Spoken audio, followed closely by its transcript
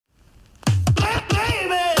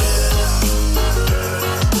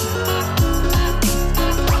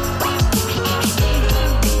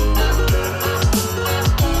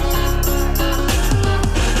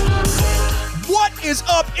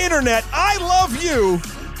internet. I love you.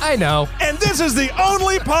 I know. And this is the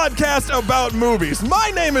only podcast about movies.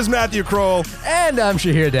 My name is Matthew Kroll. And I'm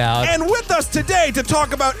Shahir Dowd. And with us today to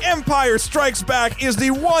talk about Empire Strikes Back is the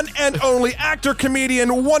one and only actor,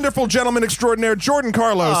 comedian, wonderful gentleman extraordinaire, Jordan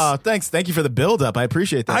Carlos. Oh, thanks. Thank you for the build-up. I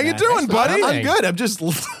appreciate that. How you doing, buddy? I'm good. I'm just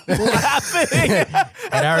laughing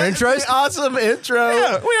at our intros. The awesome intro.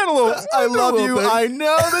 Yeah, we had a little. I love you. Thing. I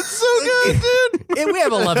know. That's so good, dude. And we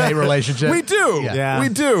have a love-hate relationship. We do. Yeah. We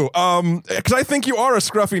do. Because I think you are a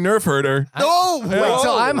scruffy nerf herder. Oh, Wait,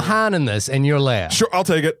 so I'm Han in this, and you're Leia. Sure, I'll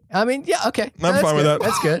take it. I mean, yeah, okay. I'm fine with that.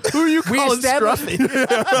 That's good. Who are you calling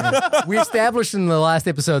Scruffy? We established in the last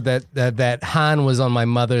episode that Han was on my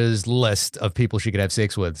mother's list of people she could have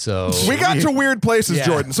sex with. So We got to weird places, Yeah.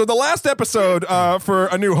 Jordan. So the last episode for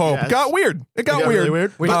A New Hope got weird. It got weird. really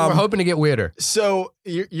weird? we're hoping to get weirder. So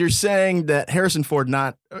you're saying that Harrison Ford,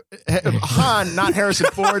 not Han, not Harrison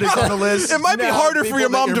Ford, is on the list? It might be No, harder for people your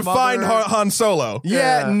that mom to find mother- Han Solo.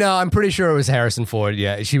 Yeah, Yeah. no, I'm pretty sure it was Harrison Ford.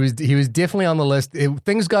 Yeah, he was definitely on the list.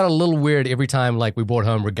 Things got a little weird every time, like we brought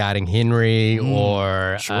home regarding Henry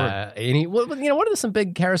or any. What are some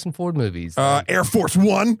big Harrison Ford movies? Air Force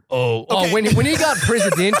One. When he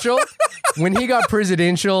got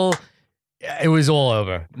presidential, it was all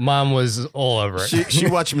over. Mom was all over it. She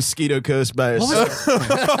watched Mosquito Coast by herself.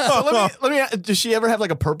 So let me. Does she ever have like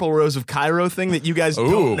a Purple Rose of Cairo thing that you guys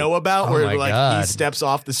don't know about, Oh where my like God. he steps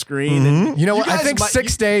off the screen? And You know what? I guys think might-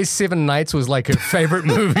 6 Days, 7 Nights was like her favorite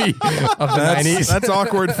movie of the 90s. That's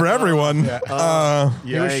awkward for everyone.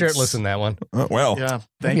 He was shirtless in that one. Well, Yeah,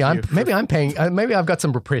 thank you. Maybe I'm paying. Maybe I've got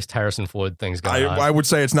some repressed Harrison Ford things going on. I would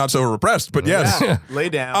say it's not so repressed, but yes. Yeah, lay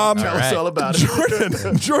down. Tell us right. all about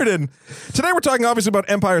it. Jordan, today we're talking obviously about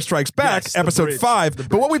Empire Strikes Back, Yes, the episode bridge. 5.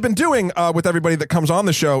 But what we've been doing with everybody that comes on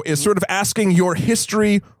the show is sort of asking your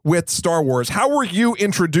history with Star Wars. How were you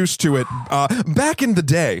introduced to it back in the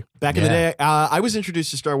day? Back in the day, I was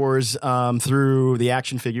introduced to Star Wars through the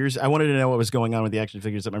action figures. I wanted to know what was going on with the action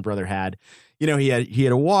figures that my brother had. You know, he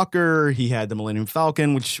had a Walker, he had the Millennium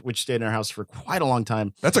Falcon, which stayed in our house for quite a long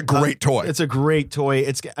time. That's a great toy. It's a great toy.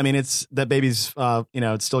 It's that baby's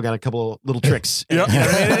it's still got a couple little tricks. Yep. You know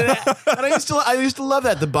what I mean? And I used to love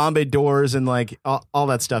that, the Bombay doors and like all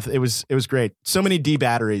that stuff. It was great. So many D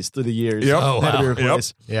batteries through the years. Yep. Oh, Had to be wow.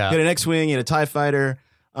 replaced. Yep. Yeah. He had an X-wing, he had a TIE fighter.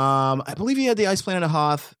 I believe he had the Ice Planet of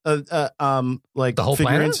Hoth. Like The whole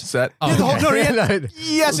figurines. Set. Oh, Yeah, the whole, okay. no,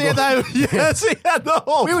 yes, he had that. Yes, he had the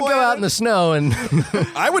whole. We would go out in the snow and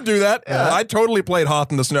I would do that. I totally played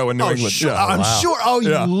Hoth in the snow in New England. Sure, Yeah. I'm sure. Oh,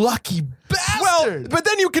 you Yeah. lucky Well, bastard! but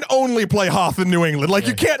then you can only play Hoth in New England. Like,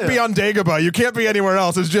 you can't be on Dagobah. You can't be anywhere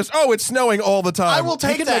else. It's just, it's snowing all the time. I will you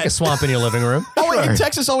take could that. make a swamp in your living room. In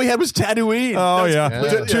Texas, all we had was Tatooine. Oh, That's yeah.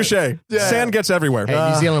 completely- Touche. Yeah. Sand gets everywhere.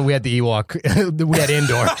 Hey, New Zealand, we had the Ewok. We had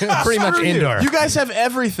indoor, pretty much Screw you. indoor. You guys have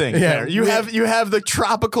everything. there. You have the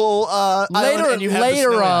tropical island, and you have the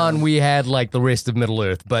Later snowy on, island. we had like the rest of Middle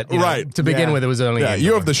Earth, but you know, Right. to begin Yeah. with, it was only Yeah, indoor.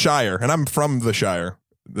 you have the Shire, and I'm from the Shire.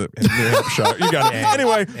 The New Hampshire. You got it.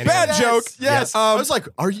 Anyway, bad Yes, joke. Yes. I was like,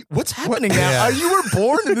 "Are you? What's happening now? Yeah. You were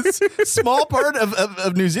born in this small part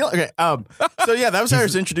of New Zealand." Okay. So yeah, that was how I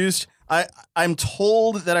was introduced. I'm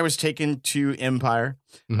told that I was taken to Empire,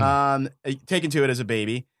 taken to it as a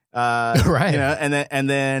baby, Right. You know, and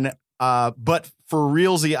then, but for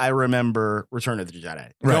realsy, I remember Return of the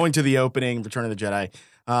Jedi. Right. Going to the opening, Return of the Jedi.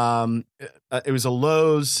 It was a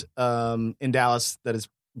Lowe's in Dallas that is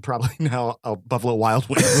probably now a Buffalo Wild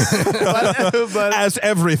Wings, but As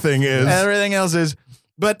everything is. everything else is.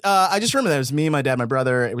 But I just remember that it was me, my dad, my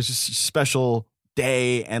brother. It was just a special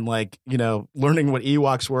day, and like, you know, learning what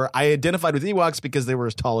Ewoks were. I identified with Ewoks because they were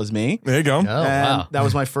as tall as me. There you go. Oh, And wow. that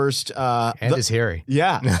was my first. And his hairy.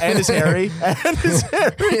 Yeah, and his hairy, and his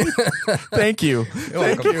hairy. Thank you,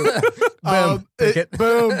 thank you. Boom.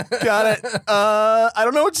 Boom, got it. I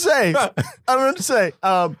don't know what to say. I don't know what to say.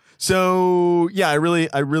 So yeah, I really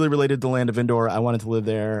related to the land of Endor. I wanted to live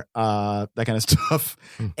there, that kind of stuff.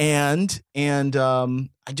 And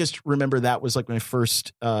I just remember that was like my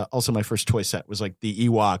first, also my first toy set was like the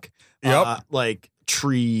Ewok, like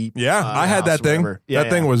tree. Yeah, I had house that or thing. whatever. Yeah,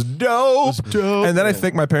 That thing was dope. dope. And then I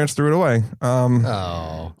think my parents threw it away.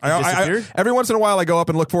 Oh. disappeared? Every once in a while, I go up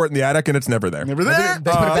and look for it in the attic, and it's never there. Never there.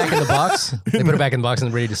 They put it back in the box. They put it back in the box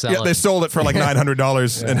and ready to sell Yeah, it. they sold it for like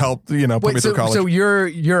 $900 and helped, put me Wait, through college. so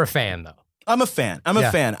you're a fan though? I'm a fan.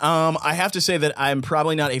 I have to say that I'm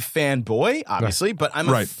probably not a fanboy, obviously, but I'm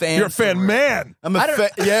a fan. You're a fan man. I'm a fan.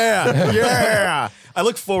 Yeah. I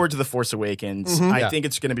look forward to The Force Awakens. I think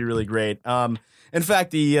it's going to be really great. In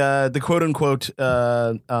fact, the quote unquote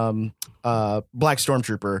Black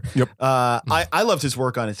Stormtrooper. Yep. I loved his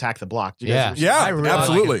work on Attack the Block. Did you guys ever see Yeah, I really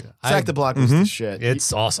absolutely. like it. Attack the Block was the shit.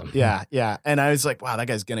 It's awesome. Yeah. And I was like, wow, that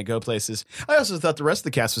guy's going to go places. I also thought the rest of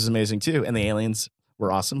the cast was amazing too. And the aliens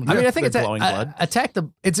were awesome. I mean, I think it's glowing blood.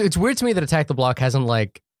 It's weird to me that Attack the Block hasn't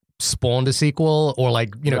like spawned a sequel or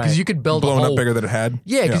like, you know, because you could build Blown a whole, up bigger than it had.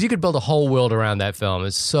 Yeah, because you could build a whole world around that film.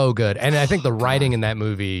 It's so good. And I think the writing in that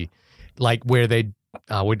movie, like where they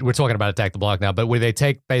we're talking about Attack the Block now, but where they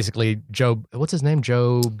take basically Joe, what's his name?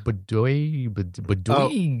 Joe Bedoy,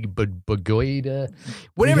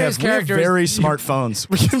 whatever his character is. Very smart phones.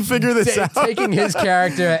 We can figure this out. Taking his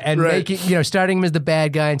character and making, you know, starting him as the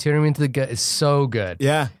bad guy and turning him into the good is so good.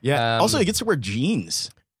 Yeah. Also, he gets to wear jeans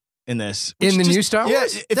in this. In the new Star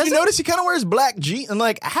Wars? Yeah, if you notice, he kind of wears black jeans. I'm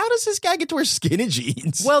like, how does this guy get to wear skinny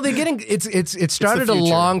jeans? Well, they're getting it started a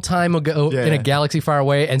long time ago in a galaxy far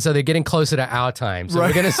away, and so they're getting closer to our time. So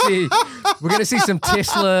we're gonna see some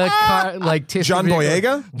Tesla John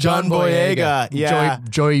Boyega? John Boyega. Yeah.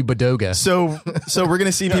 Joey Bodoga. So we're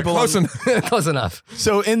gonna see people Close enough.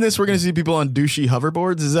 So in this, we're gonna see people on douchey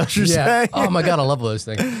hoverboards. Is that what you're saying? Oh my god, I love those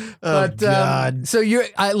things. But God. So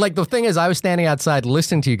the thing is, I was standing outside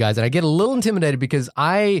listening to you guys, and I get a little intimidated because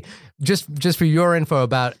I just for your info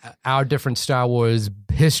about our different Star Wars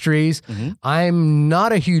histories, I'm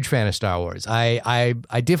not a huge fan of Star Wars. I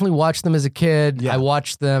definitely watched them as a kid. I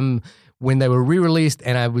watched them when they were re-released,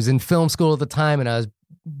 and I was in film school at the time, and I was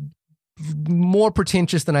more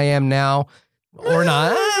pretentious than I am now. Or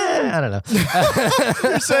not. I don't know.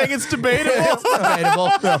 You're saying it's debatable? It's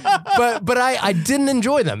debatable. But I didn't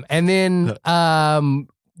enjoy them. And then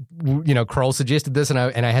you know, Kroll suggested this, and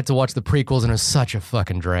I had to watch the prequels, and it was such a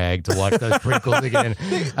fucking drag to watch those prequels again.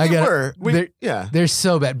 They're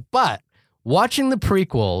so bad. But watching the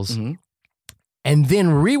prequels and then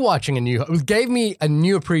rewatching A New Hope gave me a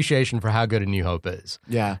new appreciation for how good A New Hope is.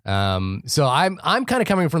 Yeah. So I'm kind of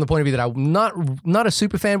coming from the point of view that I'm not a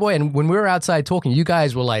super fanboy, and when we were outside talking, you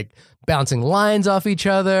guys were like bouncing lines off each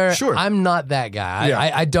other. Sure. I'm not that guy.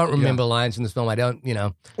 Yeah. I don't remember lines from this film. I don't, you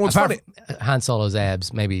know. Well, it's funny. Han Solo's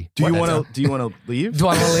abs, maybe. Do you want to leave? Do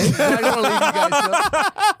I want to leave? Do I want to leave you guys still?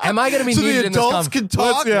 Am I going to be So needed the in this adults can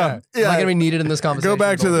talk? Am I going to be needed in this conversation? Go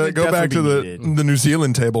back to the New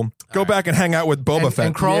Zealand table. Go back and hang out with Boba Fett.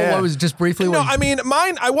 And Kroll, what was just briefly? No, I mean,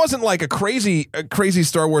 mine, I wasn't like a crazy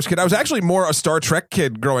Star Wars kid. I was actually more a Star Trek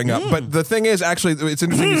kid growing up. But the thing is, actually, it's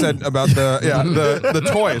interesting you said about the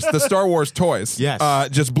toys, the Star Wars toys. Yes.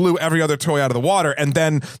 Just blew every other toy out of the water. And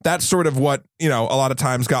then that's sort of what, you know, a lot of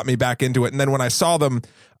times got me back into it. And then when I saw them,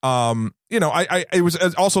 you know, it was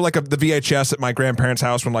also like the VHS at my grandparents'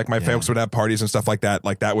 house when like my folks would have parties and stuff like that.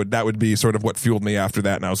 Like that would be sort of what fueled me after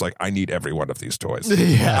that. And I was like, I need every one of these toys.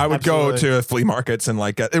 I would go to flea markets and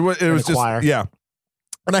like it was just acquire.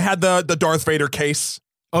 And I had the Darth Vader case.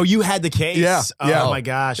 Oh, you had the case? Yeah. Oh my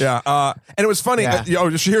gosh. Yeah. And it was funny. Yeah.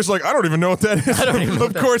 Here's like, I don't even know what that is. I don't even know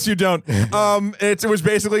Of course you don't. It was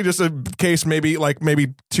basically just a case maybe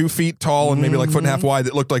 2 feet tall and maybe like 1.5 feet wide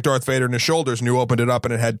that looked like Darth Vader and his shoulders, and you opened it up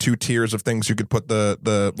and it had 2 tiers of things you could put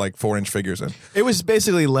the like 4-inch figures in. It was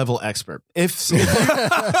basically level expert. If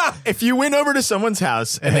you went over to someone's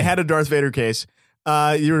house and they had a Darth Vader case,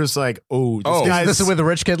 you were just like, this is where the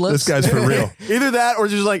rich kid lives? This guy's for real. Either that or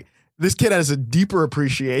just like, this kid has a deeper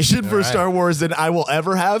appreciation for Star Wars than I will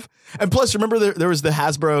ever have. And plus, remember there was the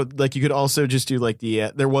Hasbro, like you could also just do like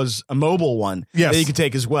there was a mobile one that you could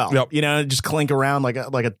take as well. Yep. You know, and just clink around like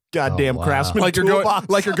a goddamn craftsman. Like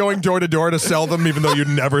you're going door to door to sell them, even though you'd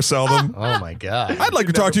never sell them. Oh my god! I'd like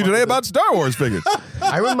to talk to you today about Star Wars figures.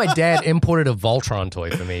 I remember my dad imported a Voltron toy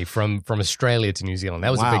for me from Australia to New Zealand. That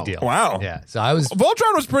was a big deal. Wow. Yeah. So I was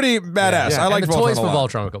Voltron was pretty badass. I like the Voltron toys a for lot.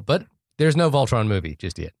 Voltron were cool, but there's no Voltron movie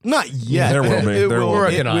just yet. Not yet. There will be. It There will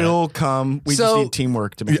be. it will come. We just So- need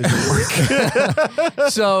teamwork to make it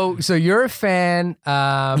work. So you're a fan.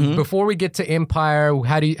 Before we get to Empire,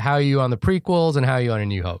 how are you on the prequels and how are you on A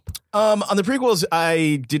New Hope? On the prequels,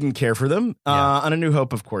 I didn't care for them. On A New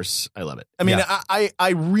Hope, of course, I love it. I mean, I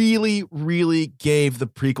really, really gave the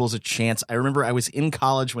prequels a chance. I remember I was in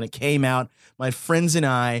college when it came out. My friends and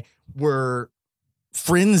I were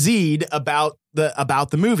frenzied about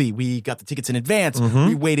the movie. We got the tickets in advance.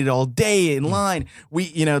 We waited all day in line.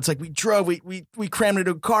 It's like we drove, we crammed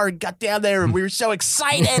into a car and got down there, and we were so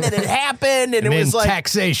excited, and it happened, and it was like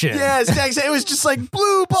taxation. Yes, taxation. It was just like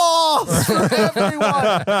blue balls for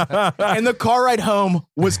everyone. And the car ride home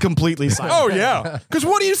was completely silent. Oh yeah, because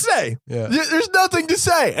what do you say? Yeah. There's nothing to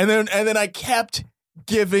say. And then I kept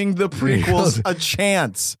giving the prequels a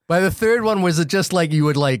chance. By the third one, was it just like you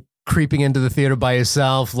would like creeping into the theater by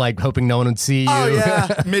yourself, like hoping no one would see you? Oh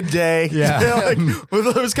yeah, midday. Yeah. It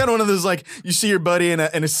was kind of one of those like you see your buddy in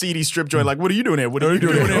a seedy strip joint. Like, what are you doing here? What are you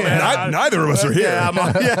doing here, man? Neither of us are here.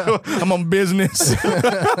 Yeah, I'm on business.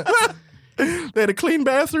 They had a clean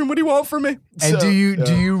bathroom. What do you want from me? And do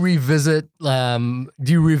you revisit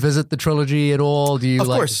the trilogy at all? Do you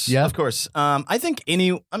Of course. I think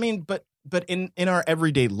but in our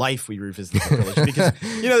everyday life, we revisit the trilogy because,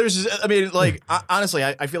 honestly,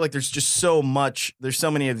 I feel like there's just so much, there's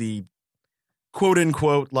so many of the quote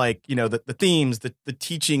unquote, like, the themes, the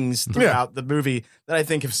teachings throughout the movie that I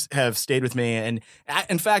think have stayed with me. And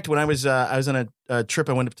in fact, when I was on a trip,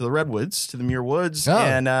 I went up to the Redwoods, to the Muir Woods,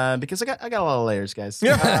 and because I got a lot of layers, guys.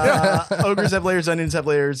 Ogres have layers, onions have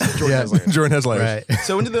layers, Jordan has layers. Jordan has layers. Right.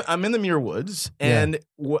 So I'm in the Muir Woods, and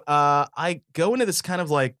I go into this kind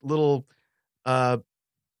of like little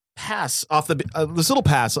pass off this little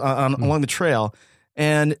pass along the trail,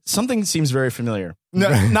 and something seems very familiar.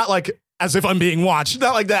 No, not like as if I'm being watched,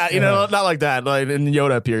 not like that, not like that. Like, and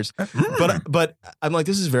Yoda appears, but I'm like,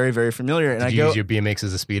 this is very, very familiar. And Did you use your BMX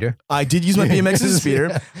as a speeder? I did use my BMX as a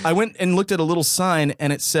speeder. I went and looked at a little sign,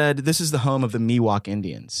 and it said, "This is the home of the Miwok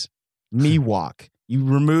Indians." Miwok. You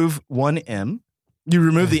remove one M, you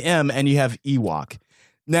remove the M, and you have Ewok.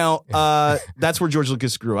 Now, that's where George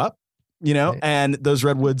Lucas grew up. And those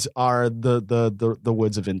redwoods are the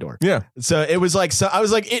woods of Endor. Yeah. So it was like, I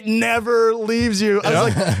was like, it never leaves you. I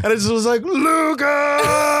was like, and I just was like, Lucas.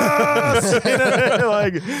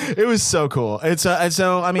 Like it was so cool. It's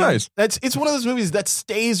nice. It's one of those movies that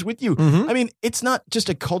stays with you. I mean, it's not just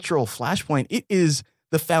a cultural flashpoint. It is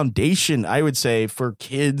the foundation, I would say, for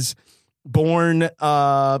kids born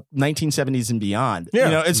 1970s and beyond,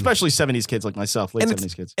 especially 70s kids like myself, late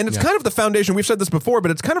 70s kids. And it's kind of the foundation, we've said this before,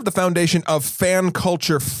 but it's kind of the foundation of fan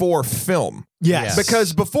culture for film. Yes.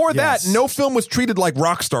 Because before that, no film was treated like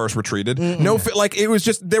rock stars were treated. It was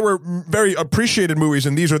just, there were very appreciated movies,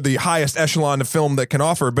 and these are the highest echelon of film that can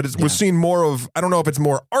offer, but it was seen more of, I don't know if it's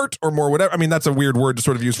more art or more whatever. I mean, that's a weird word to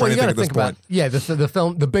sort of use for anything at this point.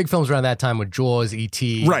 The big films around that time were Jaws,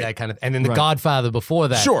 E.T., that kind of, and then The Godfather before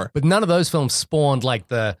that. Sure. But none of those films spawned like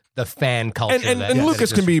the fan culture. And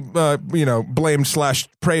Lucas can be, blamed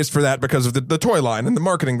 / praised for that because of the toy line and the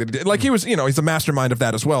marketing that he did. Like he was, he's a mastermind of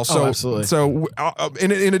that as well. So, absolutely. So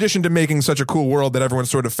in addition to making such a cool world that everyone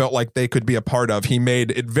sort of felt like they could be a part of, he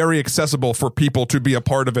made it very accessible for people to be a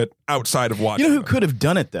part of it outside of watching. Who could have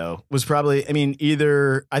done it though was probably,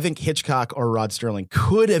 either I think Hitchcock or Rod Serling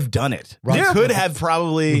could have done it. Could have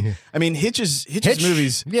probably. I mean, Hitch's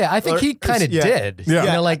movies. Yeah, I think he kind of did.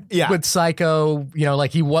 Yeah. With Psycho,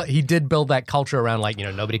 he did build that culture around like,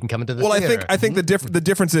 nobody can come into the theater. I think the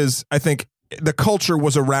difference is, I think the culture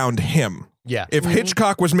was around him. Yeah. If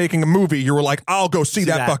Hitchcock was making a movie, you were like, I'll go see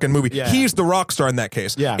that fucking movie. Yeah. He's the rock star in that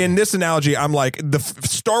case. Yeah. In this analogy, I'm like, the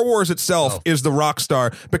Star Wars itself is the rock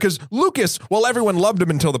star, because Lucas, while everyone loved him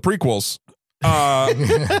until the prequels,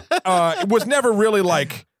 was never really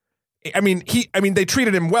like, they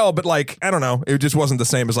treated him well, but like, I don't know, it just wasn't the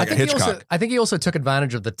same as like a Hitchcock. I think he also took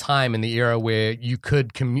advantage of the time in the era where you could,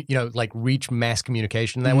 reach mass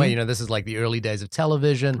communication that way. This is like the early days of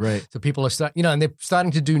television. Right. So people are and they're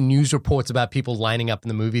starting to do news reports about people lining up in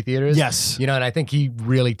the movie theaters. Yes. And I think he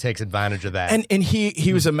really takes advantage of that. And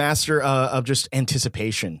he was a master of just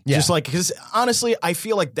anticipation. Yeah. Just like, because honestly, I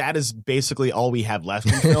feel like that is basically all we have left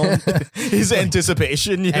in film is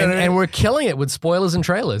anticipation. And we're killing it with spoilers and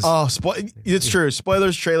trailers. Oh, it's true.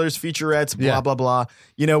 Spoilers, trailers, featurettes, blah blah blah.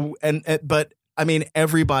 But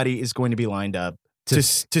everybody is going to be lined up to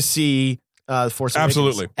see Force Awakens.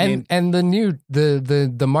 Absolutely. And the new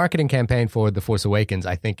the marketing campaign for The Force Awakens,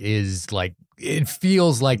 I think, is like, it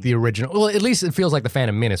feels like the original. Well, at least it feels like the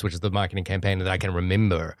Phantom Menace, which is the marketing campaign that I can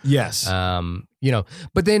remember. Yes.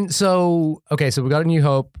 But then so we got A New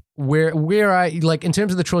Hope. Where I like in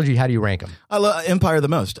terms of the trilogy, how do you rank them? I love Empire the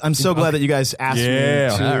most. I'm so glad that you guys asked me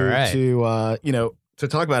to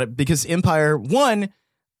talk about it, because Empire 1,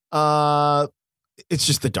 it's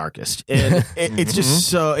just the darkest, and it's just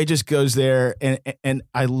so it just goes there, and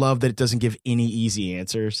I love that it doesn't give any easy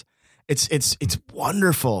answers. It's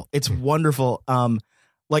wonderful. It's wonderful.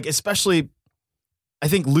 Especially, I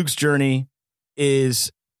think Luke's journey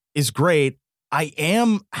is great. I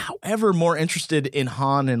am, however, more interested in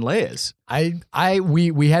Han and Leia's.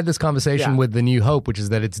 We had this conversation with The New Hope, which is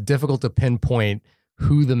that it's difficult to pinpoint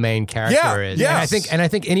who the main character is. Yes. And I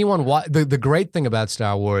think anyone the great thing about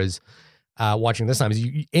Star Wars watching this time is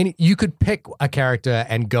you could pick a character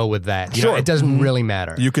and go with that. You know, it doesn't really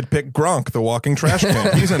matter. You could pick Gronk, the walking trash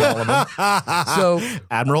can. He's in all of them. So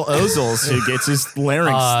Admiral Ozels, who gets his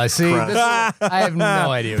larynx. I have no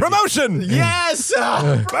idea. Promotion! Yes!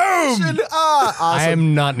 Boom! Awesome. I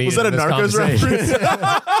am not needed. Was that a in this Narcos conversation. reference?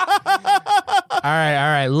 All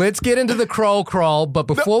right. Let's get into the crawl. But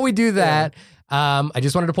before we do that, I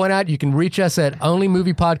just wanted to point out you can reach us at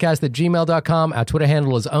onlymoviepodcast@gmail.com. Our Twitter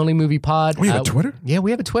handle is onlymoviepod. We have a Twitter? Yeah,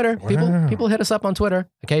 we have a Twitter. People hit us up on Twitter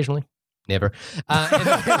occasionally. Never.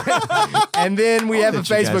 And then we have a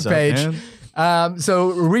Facebook page. So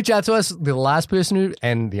reach out to us. The last person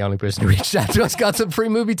and the only person who reached out to us got some free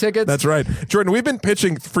movie tickets. That's right. Jordan, we've been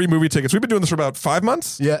pitching free movie tickets. We've been doing this for about 5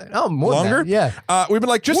 months. Yeah. Oh, more longer. than that. Yeah. We've been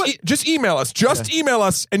like, just email us. Email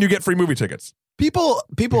us and you get free movie tickets. People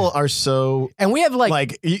are so, and we have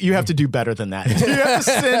like you have to do better than that. You have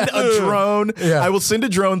to send a drone. Yeah. I will send a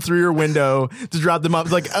drone through your window to drop them off.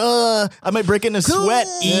 It's like, I might break into sweat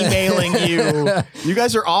emailing you. You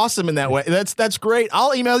guys are awesome in that way. That's great.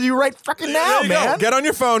 I'll email you right fucking now, man. Get on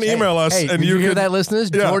your phone, email us, Hey, and did you hear can, that, listeners?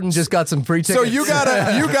 Yeah. Jordan just got some free tickets. So you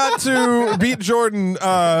got to beat Jordan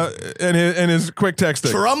in his quick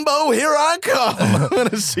texting. Trumbo, here I come. I'm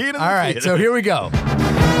gonna see it in the All right, theater. so here we go.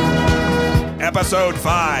 Episode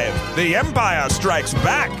 5, The Empire Strikes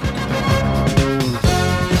Back.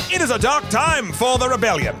 It is a dark time for the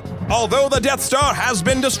rebellion. Although the Death Star has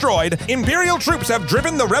been destroyed, Imperial troops have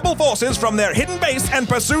driven the rebel forces from their hidden base and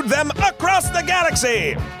pursued them across the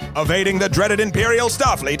galaxy. Evading the dreaded Imperial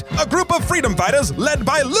Starfleet, a group of freedom fighters led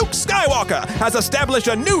by Luke Skywalker has established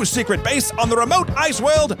a new secret base on the remote ice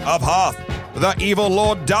world of Hoth. The evil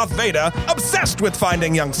Lord Darth Vader, obsessed with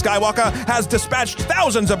finding young Skywalker, has dispatched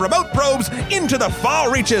thousands of remote probes into the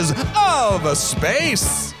far reaches of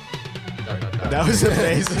space. That was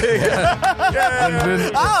amazing.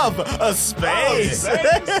 Of a space.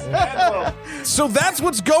 So that's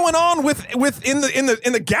what's going on in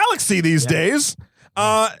the galaxy these days.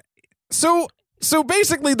 So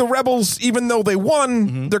basically, the rebels, even though they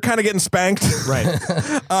won, they're kind of getting spanked, Right.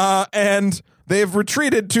 and they've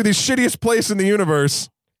retreated to the shittiest place in the universe.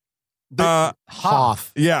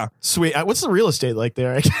 Hoth. Yeah, Sweet. What's the real estate like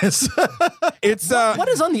there, I guess? it's What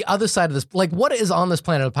is on the other side of this? Like, what is on this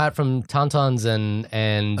planet apart from Tauntauns and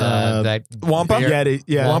that Wampa?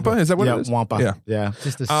 Yeah. Wampa? Is that what Yeah, it is? Wampa. Yeah.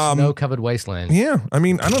 just a snow-covered wasteland? Yeah, I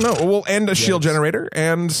mean, I don't know. Well, and a shield generator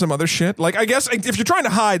and some other shit. Like, I guess if you're trying to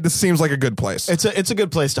hide, this seems like a good place. It's a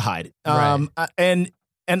good place to hide. Right. And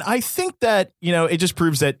I think that, it just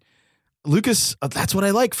proves that Lucas, that's what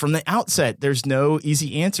I like from the outset. There's no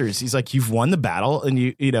easy answers. He's like, you've won the battle and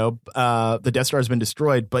the Death Star has been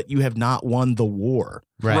destroyed, but you have not won the war.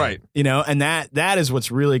 Right. And that is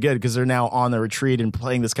what's really good because they're now on the retreat and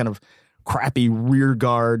playing this kind of crappy rear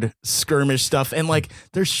guard skirmish stuff. And like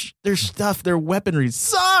their stuff, their weaponry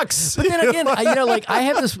sucks. But then again, I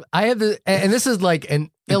have this, and this is like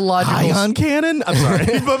an illogical ion cannon. I'm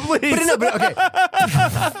sorry, but please. okay.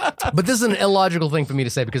 But this is an illogical thing for me to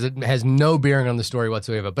say because it has no bearing on the story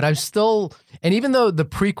whatsoever. But I'm still, and even though the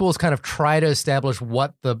prequels kind of try to establish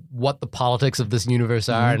what the politics of this universe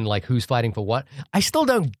are and like who's fighting for what, I still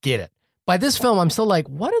don't get it. By this film, I'm still like,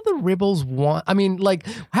 what do the rebels want? I mean, like,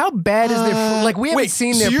 how bad is their like? We haven't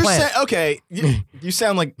seen their plan. You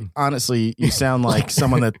sound like, honestly, you sound like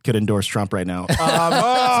someone that could endorse Trump right now.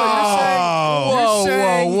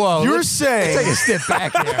 Whoa! You're saying Take a step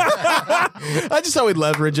back here. I just thought we'd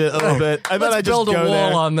leverage it a little bit. I thought I'd just build a go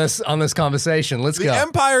wall there. on this conversation. Let's The go.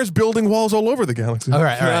 Empire's building walls all over the galaxy. All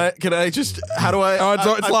right. Can I just? How do I? Oh,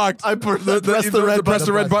 it's locked. I press the red press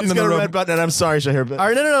the red button He's in got the a room. red button, and I'm sorry, Shahir, but All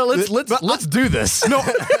right, no. Let's do this. no.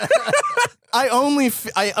 I only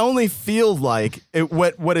feel like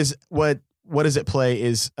what is at play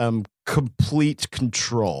is complete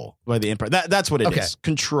control by the Empire. That's what it is.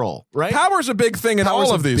 Control, right? Power's a big thing in Power's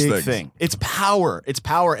all of a these big things. thing. It's power,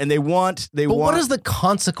 and they want. But what is the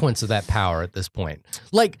consequence of that power at this point?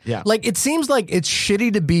 Like it seems like it's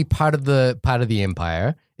shitty to be part of the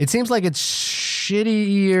Empire. It seems like it's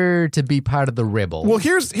shittier to be part of the rebel. Well,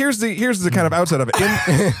 here's the kind of outside of it.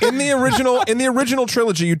 In the original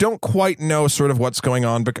trilogy, you don't quite know sort of what's going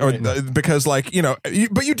on because like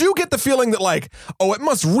but you do get the feeling that like, oh, it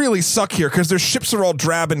must really suck here because their ships are all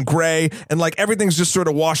drab and gray and like everything's just sort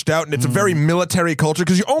of washed out and it's a very military culture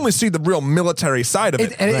because you only see the real military side of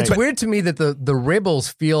it. It's weird to me that the rebels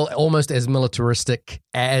feel almost as militaristic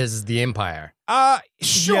as the Empire.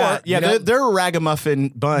 Sure. Yeah, they're a ragamuffin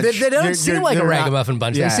bunch. They don't seem like a they're not- ragamuffin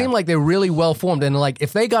bunch. Yeah. They seem like they're really well formed, and like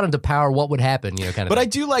if they got into power, what would happen? Kind of. But I thing.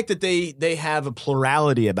 do like that they have a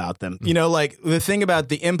plurality about them. Like the thing about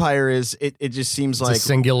the Empire is it just seems It's like a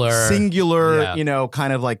singular. yeah.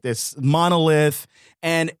 Kind of like this monolith.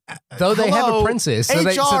 And Though they have a hello, princess, so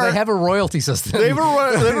HR, they have a royalty system. They have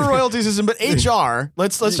a royalty system, but HR.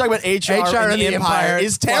 Let's talk about HR in the Empire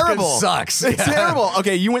is terrible. Sucks. It's terrible.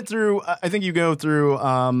 Okay, you went through. I think you go through.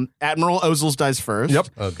 Admiral Ozels dies first. Yep.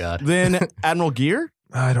 Oh God. Then Admiral Gear.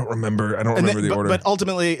 I don't remember. I don't remember the order. But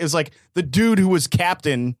ultimately, it's like the dude who was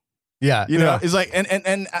captain. Yeah. You know, is like,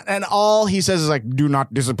 and all he says is like, "Do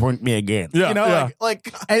not disappoint me again." Yeah, you know, yeah.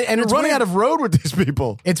 like And you're it's running weird. out of road with these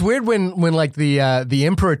people. It's weird when like the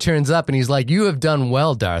Emperor turns up and he's like, "You have done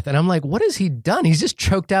well, Darth," and I'm like, "What has he done? He's just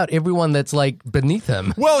choked out everyone that's like beneath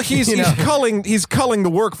him." Well, he's You know? culling the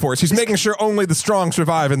workforce. He's making sure only the strong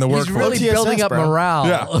survive in the He's workforce. really TSS, building up bro. morale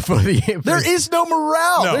Yeah. for the Emperor. There is no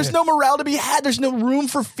morale. No. There's no morale to be had. There's no room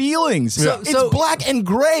for feelings. So- It's so- black and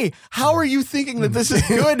gray. How are you thinking that this is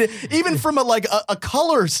good, even from a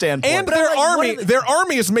color standpoint? And But their I'm like, what army, are they- their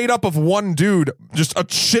army is made up of one dude, just a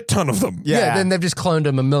shit ton of them. Yeah, then they've just cloned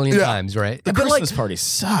him a million Yeah. times, right? The But Christmas party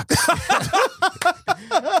sucks.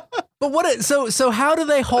 but what? So how do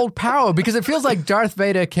they hold power? Because it feels like Darth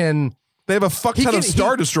Vader can. They have a fuck ton of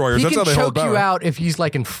Star Destroyers. He That's can how they hold choke power. you out if he's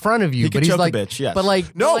like in front of you. He but can he's choke a like, bitch, yes. But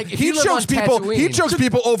like, No, like, if he you live chokes on people. He Tatooine- chokes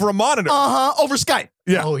people over a monitor. Over Skype.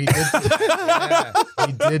 Yeah. Oh, he did. Yeah,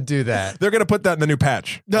 he did do that. They're gonna put that in the new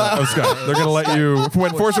patch. Of Skype. They're gonna let you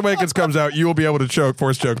when Force Awakens comes out, you will be able to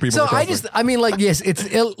force choke people. So across I mean, like, yes, it's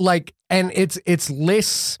and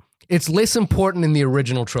it's less important in the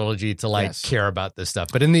original trilogy to like Yes. care about this stuff.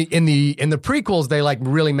 But in the prequels, they like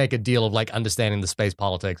really make a deal of like understanding the space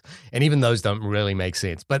politics, and even those don't really make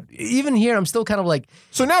sense. But even here, I'm still kind of like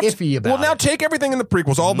So now, iffy about now it. take everything in the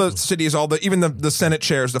prequels, all the cities, even the Senate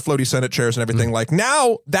chairs, the floaty Senate chairs, and everything. Like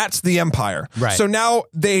now, that's the Empire. Right. So now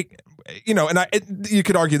they, you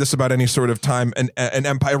could argue this about any sort of time an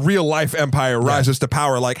empire, real life empire rises to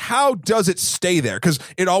power. Like, how does it stay there? Because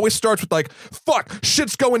it always starts with like, fuck,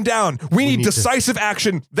 shit's going down. We need decisive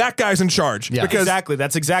action. That guy's in charge. Yeah. Because Exactly.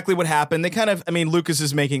 That's exactly what happened. They kind of, Lucas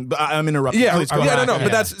is making, I'm interrupting. Yeah, Please go yeah, ahead. no.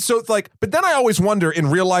 But that's so it's like. But then I always wonder in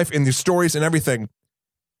real life, in these stories and everything,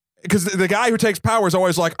 because the guy who takes power is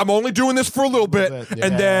always like, I'm only doing this for a little bit, Yeah.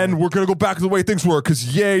 and then we're gonna go back to the way things were.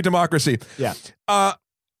 Because yay, democracy. Yeah.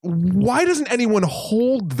 Why doesn't anyone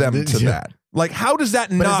hold them to that? Like, how does that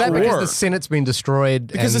But not is that because work? the Senate's been destroyed?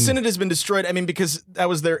 Because the and- Senate has been destroyed. I mean, because that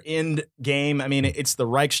was their end game. I mean, it's the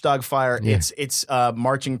Reichstag fire. Yeah. It's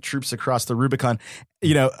marching troops across the Rubicon,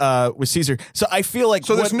 with Caesar. So I feel like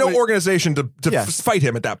So there's no organization to Yes. fight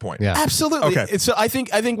him at that point. Yeah. Absolutely. Okay. So I think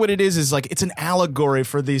what it is like it's an allegory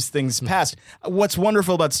for these things past. What's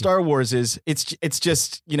wonderful about Star Wars is it's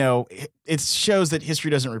just it shows that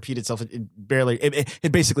history doesn't repeat itself. It barely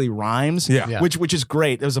it basically rhymes. Yeah. Yeah. Which is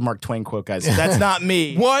great. That was a Mark Twain quote, guys. That's not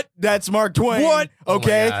me. What? That's Mark Twain. What?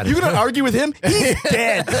 Okay. God. You gonna argue with him? He's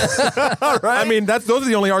dead. All right. I mean, those are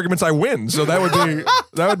the only arguments I win. So that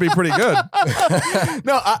would be pretty good.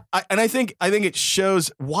 No, I think it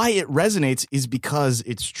shows why it resonates is because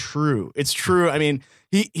it's true. It's true. I mean,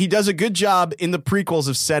 he does a good job in the prequels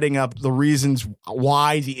of setting up the reasons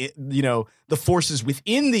why the forces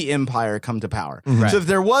within the Empire come to power. So if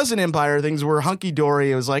there was an Empire, things were hunky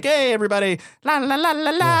dory. It was like, hey, everybody, la la la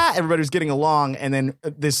la la. Everybody was getting along, and then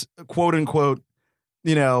this quote unquote,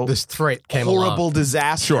 this threat came horrible along.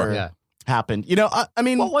 disaster Sure. Yeah. happened. I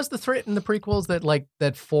mean, What was the threat in the prequels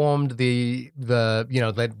that formed the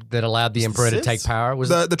that allowed the Emperor to Sith? take power? Was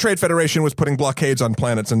The Trade Federation was putting blockades on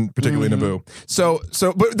planets, and particularly Naboo. So,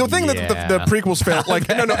 but the thing that the prequels failed, like,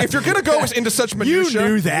 no, if you're gonna go into such minutia, you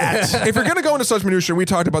knew that. if you're gonna go into such minutia, we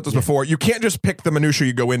talked about this before. You can't just pick the minutia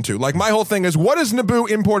you go into. Like, my whole thing is, what is Naboo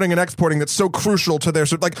importing and exporting that's so crucial to their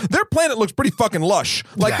planet looks pretty fucking lush.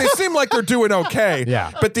 Like, they seem like they're doing okay.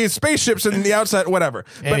 Yeah. But these spaceships and the outside, whatever.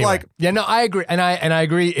 But Anyway. like. Yeah, no, I agree, and I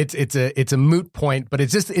agree. It's a moot point, but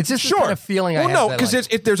it's just the kind of feeling I have. Well, no, that, because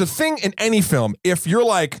like, if there's a thing in any film, if you're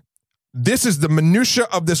like, this is the minutia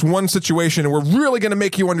of this one situation, and we're really going to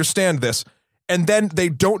make you understand this, and then they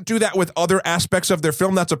don't do that with other aspects of their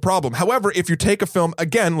film, that's a problem. However, if you take a film,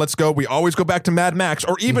 again, we always go back to Mad Max,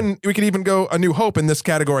 or even, we could even go A New Hope in this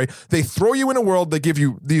category. They throw you in a world, they give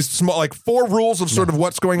you these small, like 4 rules of sort of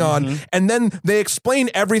what's going on, and then they explain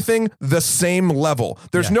everything the same level.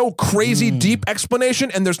 There's no crazy deep explanation,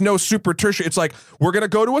 and there's no super tertiary. It's like, we're going to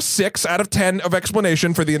go to a 6 out of 10 of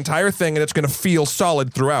explanation for the entire thing, and it's going to feel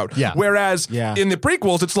solid throughout. Yeah. Whereas in the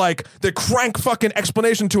prequels, it's like, they crank fucking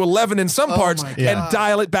explanation to 11 in some parts, parts my and God.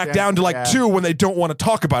 dial it back Yeah. down to like Yeah. 2 when they don't want to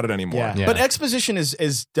talk about it anymore. Yeah. Yeah. But exposition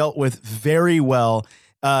is dealt with very well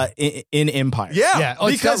in Empire. Yeah. Oh,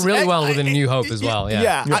 it's done really well within New Hope as well.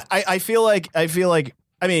 Yeah. I feel like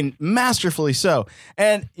I mean, masterfully so.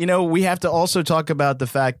 And we have to also talk about the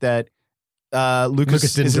fact that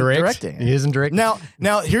Lucas didn't isn't direct. directing. He isn't directing.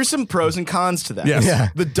 Now here's some pros and cons to that. Yes. Yeah.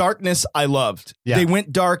 The darkness I loved. Yeah. They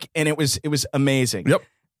went dark and it was amazing. Yep.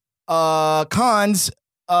 Cons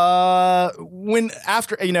when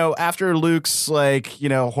after Luke's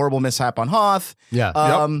horrible mishap on Hoth,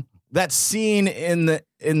 Yeah. that scene in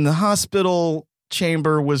the hospital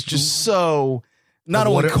chamber was just so not The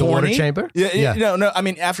only water- the water corny. chamber? Yeah, Yeah. no. I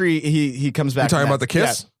mean, after he comes back. You're talking from about the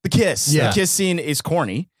kiss? Yeah, the kiss. Yeah. The kiss scene is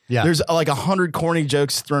corny. Yeah. There's like 100 corny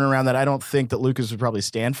jokes thrown around that I don't think that Lucas would probably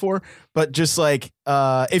stand for. But just like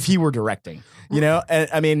if he were directing, and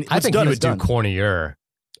I mean, I what's think done he is would do done. cornier.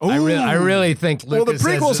 I really think Well, the Lucas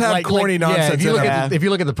prequels has, have corny nonsense if you in look them. at if you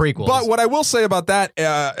look at the prequels, But what I will say about that,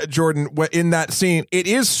 Jordan, in that scene, it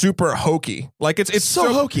is super hokey. Like it's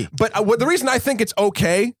So hokey. But the reason I think it's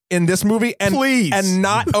okay in this movie and Please. and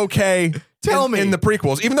not okay. Tell in, me. in the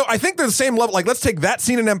prequels, even though I think they're the same level. Like, let's take that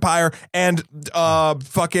scene in Empire and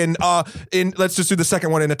let's just do the second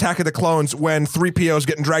one in Attack of the Clones when 3PO's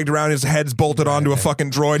getting dragged around, his head's bolted onto a fucking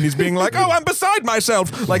droid, and he's being like, "Oh, I'm beside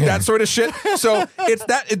myself," like that sort of shit. So it's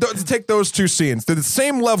that. Take those two scenes. They're the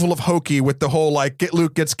same level of hokey with the whole like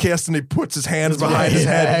Luke gets kissed and he puts his hands behind his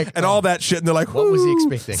head and all that shit, and they're like, What was he "Whoo."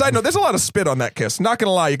 expecting? Side note: there's a lot of spit on that kiss. Not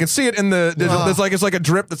gonna lie, you can see it in the. There's like it's like a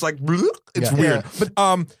drip that's like it's Yeah. weird.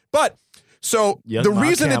 But. So Young the Mark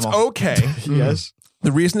reason it's Hamill. okay, Yes.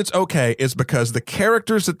 the reason it's okay is because the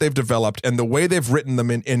characters that they've developed and the way they've written them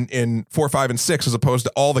in 4, 5, and 6, as opposed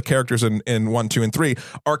to all the characters in 1, 2, and 3,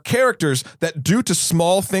 are characters that, due to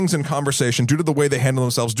small things in conversation, due to the way they handle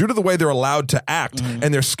themselves, due to the way they're allowed to act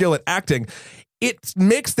and their skill at acting, it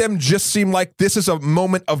makes them just seem like this is a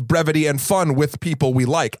moment of brevity and fun with people we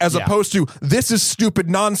like, as opposed to this is stupid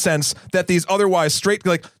nonsense that these otherwise straight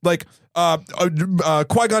like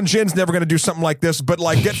Qui-Gon Jinn's never going to do something like this, but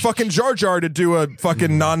like get fucking Jar Jar to do a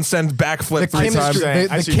fucking nonsense backflip 3 times.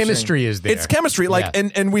 the chemistry is there. It's chemistry, like, Yeah.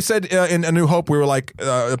 and we said in A New Hope, we were like,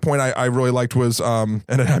 the point I really liked was, and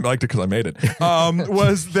I liked it because I made it,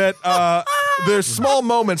 was that there's small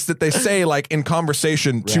moments that they say like in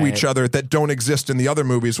conversation to each other that don't exist in the other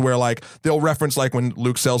movies, where like they'll reference like when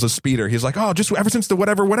Luke sells a speeder, he's like, oh, just ever since the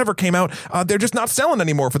whatever came out, they're just not selling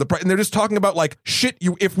anymore for the price, and they're just talking about like shit.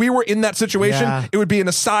 If we were in that situation, Yeah. it would be an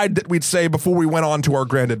aside that we'd say before we went on to our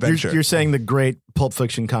grand adventure. You're saying the great Pulp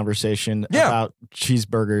Fiction conversation about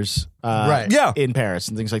cheeseburgers Right. Yeah. in Paris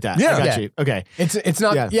and things like that. Yeah. I got Yeah. you. Okay. It's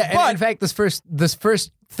not. Yeah. Yeah. But- and in fact, this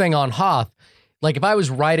first thing on Hoth, like if I was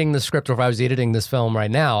writing the script or if I was editing this film right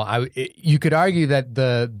now, you could argue that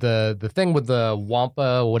the thing with the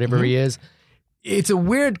Wampa or whatever he is. It's a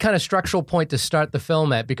weird kind of structural point to start the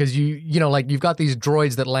film at, because you know, like you've got these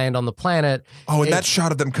droids that land on the planet. Oh, and It- that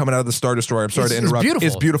shot of them coming out of the Star Destroyer. I'm sorry to It's interrupt. beautiful.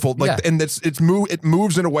 It's beautiful. Like, Yeah. and it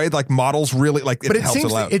moves in a way like models really like. But it helps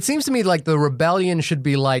seems it out. it seems to me like the rebellion should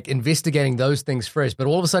be like investigating those things first. But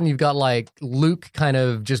all of a sudden, you've got like Luke kind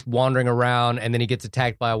of just wandering around, and then he gets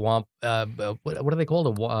attacked by a Wampa. What are they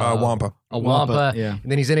called? Wampa. A Wampa. yeah.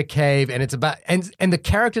 And then he's in a cave, and it's about and the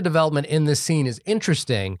character development in this scene is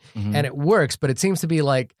interesting, and it works. But it seems to be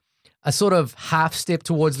like a sort of half step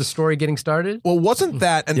towards the story getting started. Well, wasn't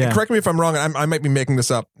that, and Yeah. correct me if I'm wrong, I might be making this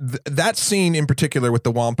up, that scene in particular with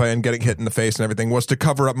the Wampa and getting hit in the face and everything was to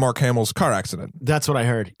cover up Mark Hamill's car accident. That's what I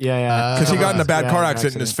heard. Yeah. Because he got in a bad Yeah, car an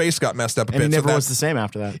accident and his face got messed up a And bit. he so never that- was the same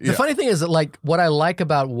after that. The funny thing is that, like, what I like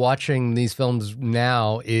about watching these films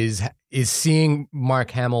now is seeing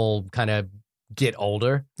Mark Hamill kind of get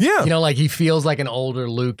older. Yeah. You know, like he feels like an older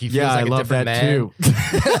Luke. He feels Yeah, like I a love different that man. too.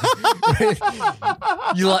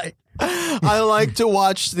 You like I like to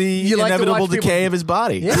watch the You like to inevitable watch people- decay of his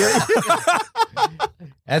body. Yeah.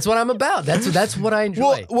 That's what I'm about. That's what I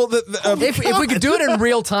enjoy. Well, if we could do it in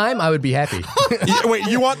real time, I would be happy. wait,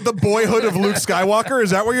 you want the boyhood of Luke Skywalker?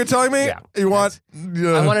 Is that what you're telling me? Yeah. You want?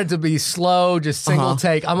 I want it to be slow, just single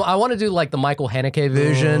take. I want to do like the Michael Haneke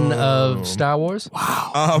vision of Star Wars.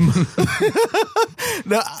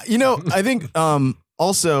 No, you know, I think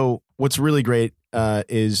also what's really great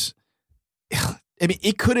is, I mean,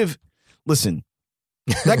 it could have. Listen,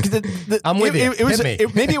 I'm with you. It was Hit me.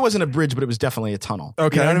 maybe it wasn't a bridge, but it was definitely a tunnel.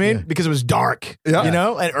 Okay. You know what I mean? Yeah. Because it was dark. Yeah. You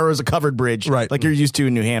know, or it was a covered bridge, Right. like you're used to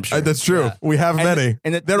in New Hampshire. That's true. Yeah. We have many.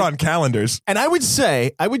 and They're on calendars. And I would just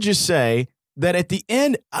say that at the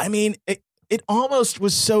end, I mean, it almost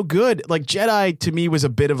was so good. Like Jedi to me was a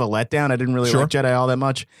bit of a letdown. I didn't really Sure. like Jedi all that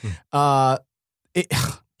much.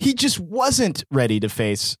 He just wasn't ready to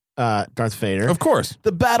face Darth Vader. Of course.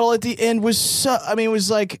 The battle at the end was so. I mean,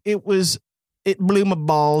 it blew my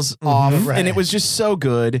balls off, right. and it was just so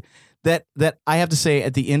good that I have to say,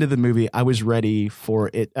 at the end of the movie, I was ready for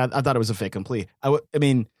it. I thought it was a fait complete. I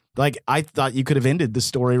mean. Like, I thought you could have ended the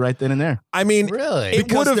story right then and there. I mean, Really?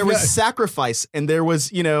 Because there was sacrifice, and there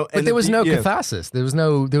was, But there was no catharsis. There was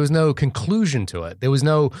no conclusion to it. There was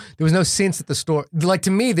no sense that the story, like,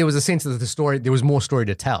 to me, there was a sense that there was more story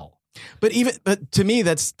to tell. But to me,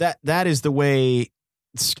 that is the way,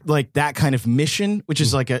 like, that kind of mission, which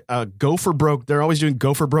is like a go for broke. They're always doing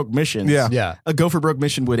go for broke missions. Yeah. Yeah. A go for broke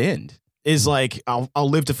mission would end. Is like, I'll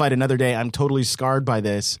live to fight another day. I'm totally scarred by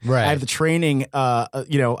this. Right. I have the training. I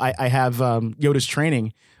have Yoda's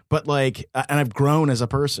training, but like, and I've grown as a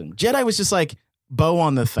person. Jedi was just like bow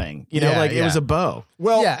on the thing. It was a bow.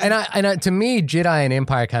 well, Yeah, and to me, Jedi and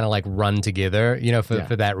Empire kind of like run together,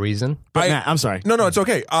 for that reason. But Matt, I'm sorry. No, it's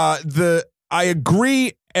okay. I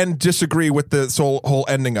agree and disagree with the whole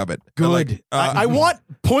ending of it. Good. Like, I want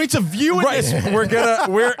points of view. In right. this. we're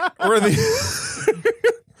the.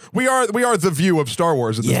 We are the view of Star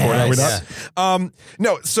Wars at this point, are we not?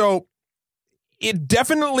 No, so it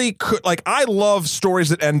definitely could. Like, I love stories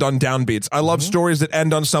that end on downbeats. I love stories that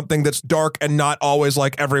end on something that's dark and not always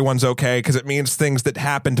like everyone's okay, because it means things that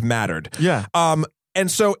happened mattered. Yeah. And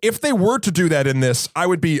so if they were to do that in this, I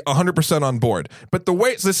would be 100% on board. But the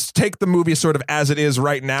way, let's take the movie sort of as it is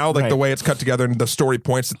right now, like the way it's cut together and the story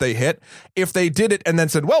points that they hit. If they did it and then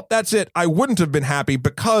said, well, that's it, I wouldn't have been happy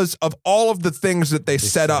because of all of the things that they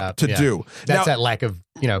set up to do. That's Now, that lack of,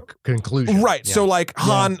 conclusion. right. Yeah. So like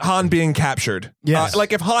Han being captured. Yes.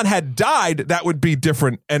 Like if Han had died, that would be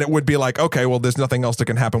different. And it would be like, okay, well, there's nothing else that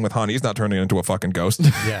can happen with Han. He's not turning into a fucking ghost.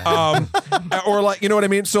 Yeah. Or like, you know what I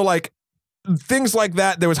mean? So like, things like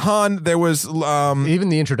that. There was Han. There was Even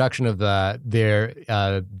the introduction of there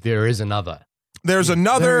is another. there's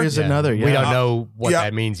another. There is another. Yeah. We don't know what yeah.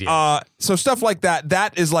 that means yet. So stuff like that.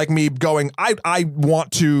 That is like me going. I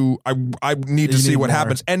want to. I need to see need what more.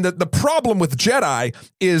 happens. And the problem with Jedi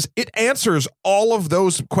is it answers all of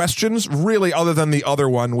those questions really, other than the other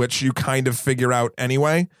one, which you kind of figure out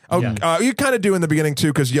anyway. You kind of do in the beginning too,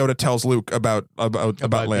 because Yoda tells Luke about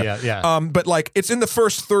Leia. Yeah. But like it's in the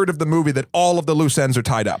first third of the movie that all of the loose ends are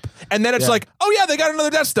tied up, and then it's like, oh yeah, they got another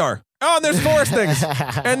Death Star. Oh, and there's forest things,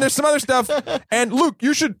 and there's some other stuff. And Luke,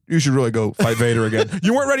 you should really go fight Vader again.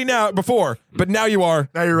 You weren't ready before, but now you are.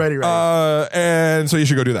 Now you're ready, right? And so you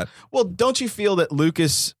should go do that. Well, don't you feel that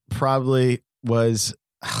Lucas probably was?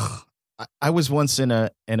 I was once in a.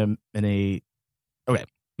 Okay.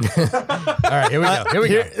 All right, here we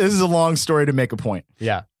go. This is a long story to make a point.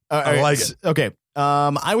 Yeah. I like it. Okay.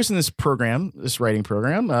 I was in this writing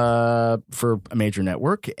program, for a major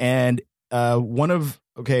network, and one of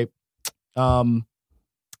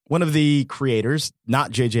the creators,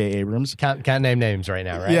 not J.J. Abrams. Can't name names right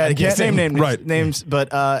now, right? Yeah, I can't name right. names,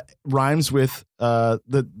 but rhymes with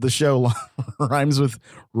the show rhymes with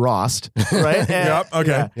Rost, right? Yep.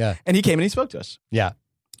 Okay. Yeah. And he came and he spoke to us. Yeah.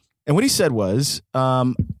 And what he said was,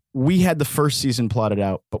 we had the first season plotted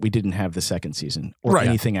out, but we didn't have the second season or Right.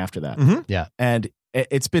 anything after that. Mhm. Yeah. And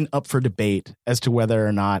it's been up for debate as to whether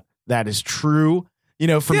or not that is true,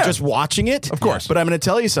 from Yeah. just watching it. Of course. But I'm going to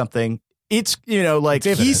tell you something. It's, like It's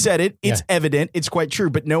he evident. said it, it's Yeah. evident, it's quite true,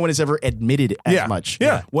 but no one has ever admitted as Yeah. much.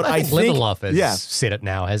 Yeah. What I I think think, Lindelof has said it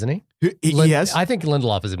now, hasn't he? yes. I think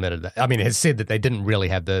Lindelof has admitted that. I mean, has said that they didn't really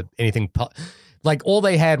have anything. Like all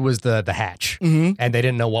they had was the hatch, and they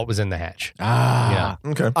didn't know what was in the hatch.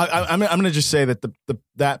 Okay. I'm going to just say that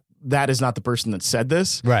that is not the person that said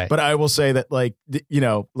this. Right. But I will say that, like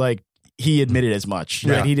he admitted as much.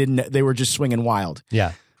 Yeah. Right? He didn't, they were just swinging wild.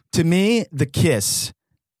 Yeah. To me, the kiss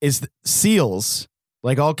is seals,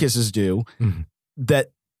 like all kisses do, Mhm. that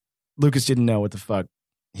Lucas didn't know what the fuck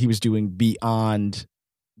he was doing beyond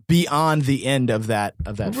the end of that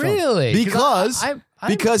film. Really? Because I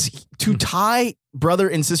because to tie brother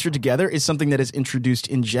and sister together is something that is introduced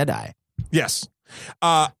in Jedi. Yes.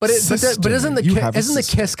 but isn't You have a the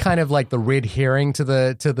sister. kiss kind of like the red herring to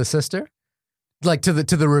the sister? Like to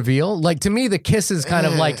the reveal? Like to me, the kiss is kind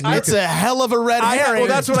of like That's a hell of a red herring. Well,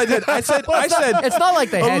 that's what I did. I said. it's not like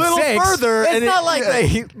they A had little sex. further, It's and not it-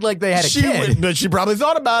 like they had a she kid. but she probably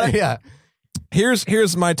thought about it. Yeah.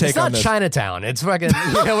 Here's my take It's on not this. Chinatown. It's fucking,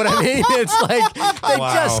 you know what I mean? It's like they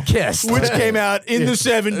Wow. just kissed. Which came out in the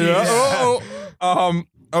 70s.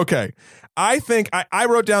 Okay. I think I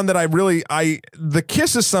wrote down that the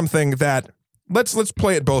kiss is something that let's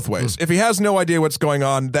play it both ways. If he has no idea what's going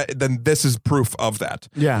on, then this is proof of that.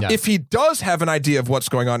 Yeah. Yeah. If he does have an idea of what's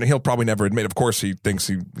going on, and he'll probably never admit. Of course, he thinks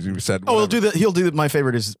he said. Oh, whatever. he'll do my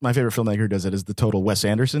favorite filmmaker who does it is the total Wes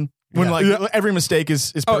Anderson. When like every mistake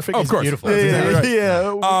is perfect. of course. beautiful.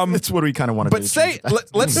 Yeah. That's what we kind of want to do. But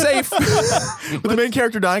let's say with the main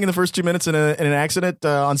character dying in the first 2 minutes in an accident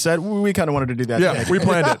on set, we kind of wanted to do that. yeah, we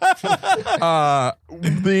planned it.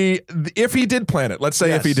 If he did plan it, let's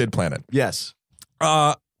say if he did plan it, Yes.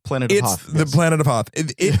 Planet of it's Hoth. the Planet of Hoth.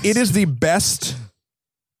 It is the best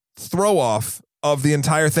throw off of the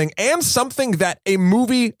entire thing, and something that a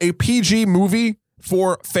PG movie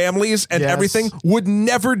for families and everything would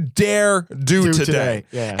never dare do today.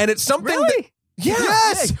 Yeah. And it's something Really? that, yeah.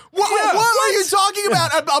 Yes. What are you talking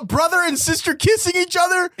about? A brother and sister kissing each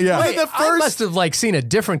other? Yeah. Wait, the I must have like seen a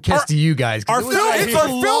different kiss to you guys. 'Cause Our it was film, like- it's a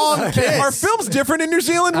long kiss. Our film's different in New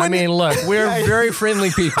Zealand. I mean, look, we're very friendly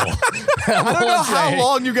people. I don't know how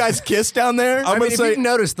long you guys kissed down there. I mean, if you've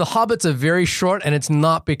noticed, the hobbits are very short, and it's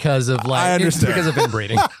not because of like I understand. it's because of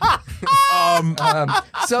inbreeding.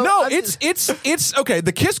 So no, it's okay.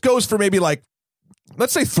 The kiss goes for maybe like,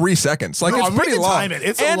 let's say 3 seconds. Like, No, it's we pretty can long. time it.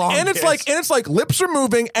 It's a and, long and it's kiss. like lips are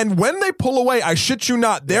moving, and when they pull away, I shit you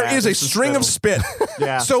not, there is a there's some string of spit.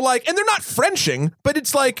 Yeah. So like, and they're not Frenching, but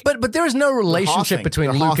it's like, But there is no relationship hoffing.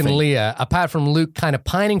 between They're Luke and hoffing. Leia, apart from Luke kind of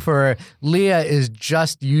pining for her. Leia is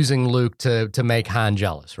just using Luke to make Han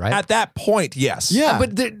jealous, right? at that point, yes. Yeah.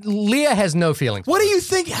 But Leia has no feelings. What do you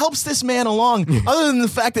think helps this man along, other than the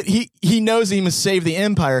fact that he knows he must save the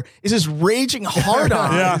Empire, is this raging hard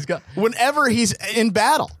on Yeah. whenever he's in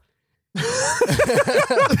battle?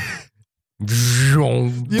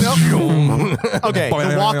 You know? Okay,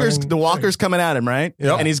 the walker's coming at him, right?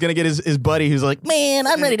 Yep. And he's gonna get his buddy who's like, man,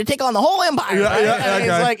 I'm ready to take on the whole Empire. Yeah, right? yeah,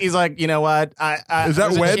 And okay. he's like, you know what? Is that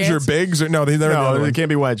there's a Wedge or chance- Biggs? Or no, they're the other No, one. it can't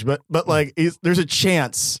be Wedge. But like, there's a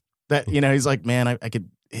chance that he's like, man, I could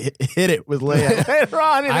hit it with Leia later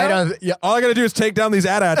on. I don't. Yeah, All I got to do is take down these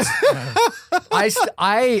AT-ATs. last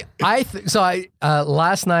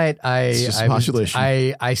night It's just postulation.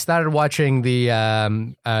 I started watching the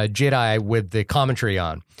Jedi with the commentary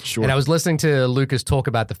on. Sure. And I was listening to Lucas talk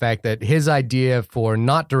about the fact that his idea for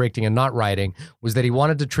not directing and not writing was that he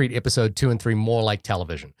wanted to treat episode 2 and 3 more like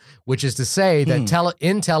television, which is to say that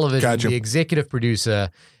in television, Gotcha. the executive producer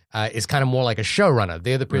is kind of more like a showrunner.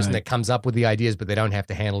 They're the person that comes up with the ideas, but they don't have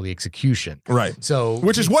to handle the execution. Right. So,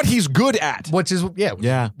 Which is what he's good at. which is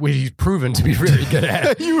Yeah. what he's proven to be really good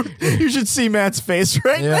at. you should see Matt's face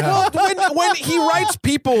right now. when he writes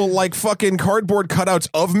people like fucking cardboard cutouts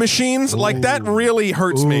of machines, like that really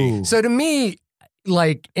hurts me. So to me,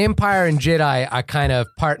 like Empire and Jedi are kind of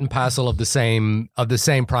part and parcel of the same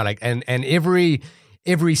product, and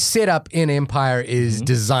every setup in Empire is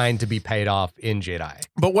designed to be paid off in Jedi.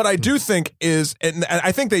 But what I do think is, and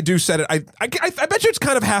I think they do set it. I bet you it's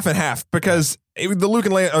kind of half and half, because the Luke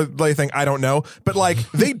and Leia thing, I don't know, but like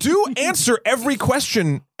they do answer every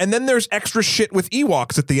question, and then there's extra shit with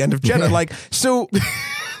Ewoks at the end of Jedi. Like, so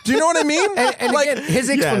do you know what I mean? And like, again, his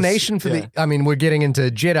explanation for I mean, we're getting into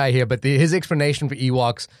Jedi here, but his explanation for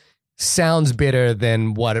Ewoks sounds better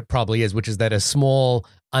than what it probably is, which is that a small,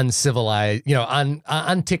 uncivilized,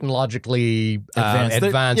 untechnologically advanced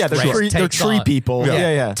race they're takes tree on- people.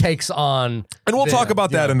 Yeah. takes on and we'll talk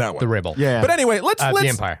about that in that one. the rebel. Yeah. But anyway, let's the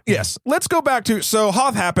Empire. Yes, let's go back to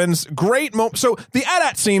Hoth happens. Great moment. So the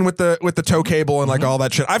AT-AT scene with the tow cable and like all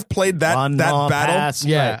that shit. I've played that One that more battle. pass.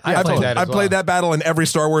 Yeah, Right. I played that as I've played well. that battle in every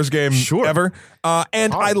Star Wars game ever,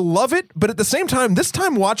 and I love it. But at the same time, this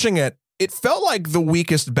time watching it, it felt like the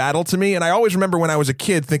weakest battle to me. And I always remember when I was a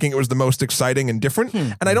kid thinking it was the most exciting and different.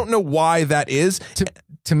 And I don't know why that is.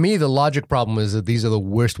 To me, the logic problem is that these are the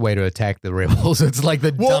worst way to attack the rebels. It's like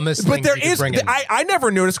the dumbest but thing there you could is. bring in. I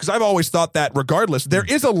never noticed, because I've always thought that regardless. There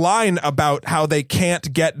is a line about how they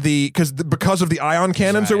can't get because of the ion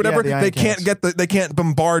cannons or whatever. the ion They can't cannons. they can't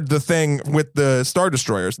bombard the thing with the Star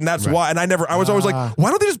Destroyers, and that's why. And I was always like,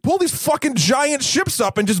 why don't they just pull these fucking giant ships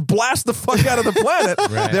up and just blast the fuck out of the planet?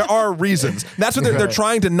 There are reasons. That's what they're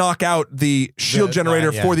trying to knock out the shield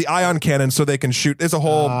generator for the ion cannon so they can shoot. There's a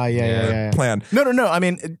whole plan. No. I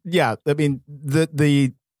mean,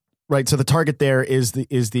 the right. So the target there is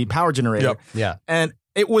the power generator. Yep. Yeah. And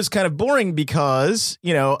it was kind of boring because,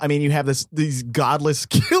 I mean, you have these godless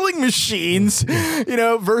killing machines,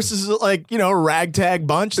 versus like, a ragtag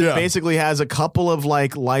bunch that basically has a couple of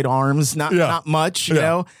like light arms, not much, you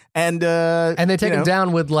know, and they take it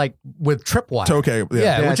down with tripwire. Okay.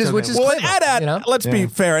 Yeah, which is well, an clever, AT-AT, let's be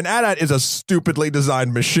fair, an AT-AT is a stupidly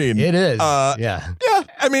designed machine. It is. Yeah.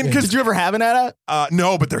 I mean, because Did you ever have an AT-AT?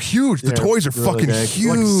 no, but they're huge. The toys are really fucking big. huge.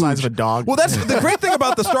 Like the size of a dog. Well, that's the great thing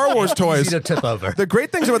about the Star Wars toys. Easy to tip over. The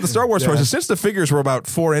great things about the Star Wars toys is since the figures were about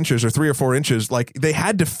 4 inches or 3 or 4 inches, like they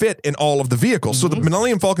had to fit in all of the vehicles. So the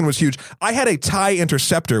Millennium Falcon was huge. I had a TIE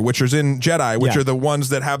Interceptor, which is in Jedi, which are the ones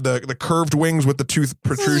that have the curved wings with the tooth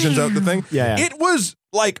protrusions out the thing. Yeah. It was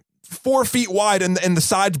like 4 feet wide and the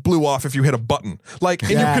sides blew off if you hit a button. Like,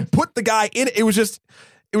 and you could put the guy in it.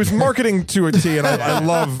 It was marketing to a T, and I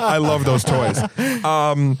love those toys.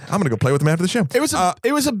 I'm gonna go play with them after the show.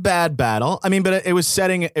 It was a bad battle. I mean, but it was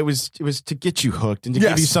to get you hooked and to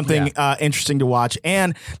give you something interesting to watch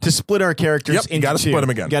and to split our characters into you gotta two. split them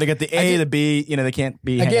again. You got to get the A, the B. You know, they can't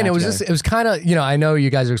be Again, it was together. it was kind of, I know you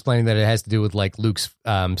guys are explaining that it has to do with like Luke's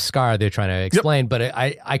scar they're trying to explain, but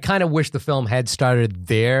I kind of wish the film had started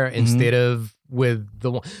there instead of with the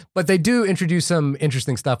one. But they do introduce some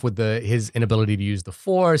interesting stuff with his inability to use the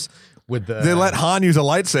Force. With the They let Han use a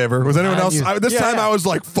lightsaber. Was anyone else? This time I was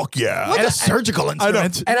like, fuck yeah. like a surgical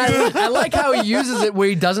instrument. And I like how he uses it where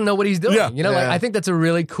he doesn't know what he's doing. Yeah. Like I think that's a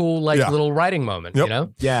really cool little writing moment. Yep. You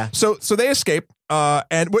know. Yeah. So they escape.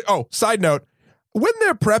 Side note. When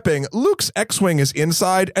they're prepping, Luke's X-Wing is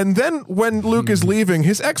inside, and then when Luke is leaving,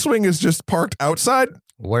 his X-Wing is just parked outside.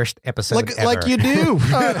 Worst episode ever. Like you do.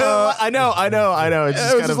 I know. It's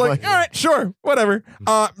just It was kind just of like, all right, sure, whatever.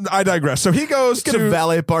 I digress. So he goes could have to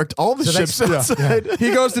valet parked all the ships outside.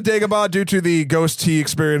 he goes to Dagobah due to the ghost he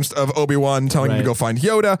experienced of Obi-Wan telling him to go find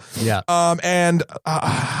Yoda. Yeah. And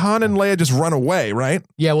Han and Leia just run away, right?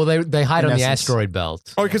 Yeah, well, they hide on the essence. asteroid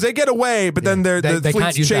belt. Oh, because they get away, but then the They can't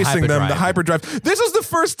fleet's use the chasing them. The hyperdrive. hyperdrive. This is the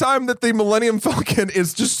first time that the Millennium Falcon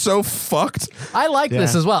is just so fucked. I like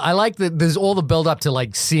this as well. I like that there's all the build up to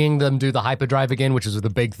like seeing them do the hyperdrive again, which is the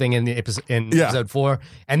big thing in episode 4,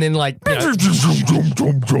 and then like oh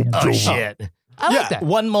shit. I like that.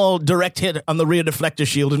 One more direct hit on the rear deflector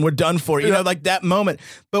shield and we're done for. You know, like that moment.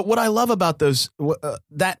 But what I love about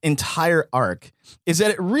that entire arc is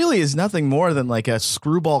that it really is nothing more than like a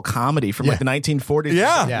screwball comedy from like the 1940s.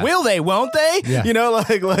 Yeah. Will they, won't they? Yeah. You know,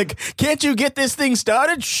 like, can't you get this thing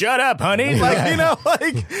started? Shut up, honey. Like, you know,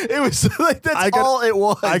 like it was like that's all it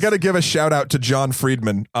was. I got to give a shout out to John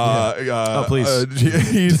Friedman. Please.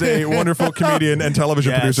 He's a wonderful comedian and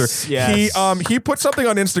television producer. Yes. He put something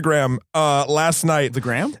on Instagram last night. The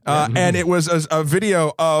gram? And it was a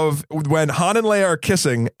video of when Han and Leia are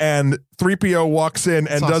kissing and 3PO walks in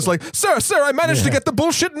and does like, sir, I managed to get the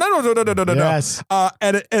bullshit. No. Yes.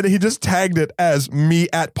 And he just tagged it as me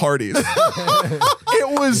at parties.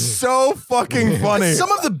 It was so fucking funny.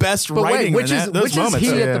 Some of the best But writing wait, those which moments.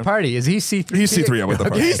 is he at the party? Is he C3? He's C3PO at the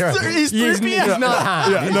party. He's 3PO. not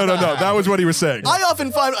Han. Yeah, no. That was what he was saying. I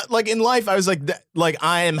often find, like in life, I was like,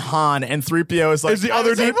 I am Han, and 3PO is like, Is the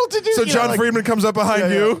other dude able to do. So you know, John like- Friedman comes up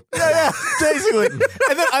behind you. Yeah, basically.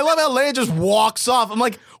 And then I love how Leia just walks off. I'm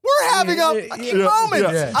like, we're having a fucking moment.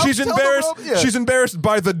 Yeah. I'll She's tell the embarrassed. world- yeah. She's embarrassed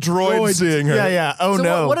by the droid seeing her. Yeah. Oh So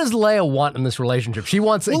no. what does Leia want in this relationship? She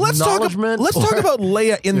wants Let's acknowledgement. talk about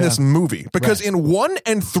Leia in this movie because in 1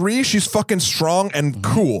 and 3 she's fucking strong and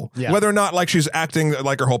cool. Yeah. Whether or not like she's acting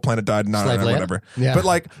like her whole planet died, Slave Leia? whatever. Yeah.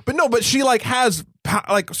 But she like has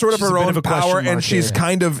sort of She's her a bit own of a question power, and mark she's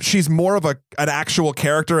here. she's more of an actual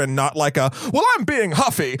character and not like I'm being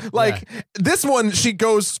huffy. Like this one, she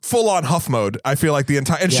goes full on huff mode. I feel like the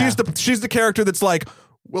entire and she's the character that's like,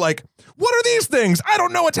 what are these things? I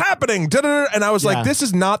don't know what's happening. Da-da-da. And I was like, this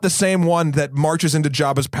is not the same one that marches into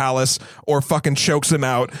Jabba's palace or fucking chokes him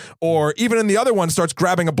out, or even in the other one starts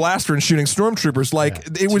grabbing a blaster and shooting stormtroopers.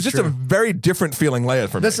 Like it was just a very different feeling Leia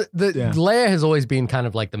for me. Leia has always been kind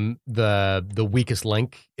of like the weakest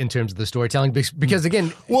link in terms of the storytelling because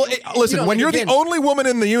again, Listen, when you're the only woman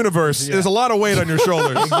in the universe, there's a lot of weight on your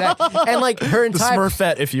shoulders. exactly, and like her the entire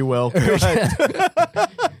Smurfette, if you will. who's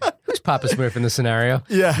Papa Smurf in this scenario?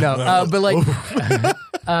 Yeah. No, but like,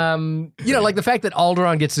 like the fact that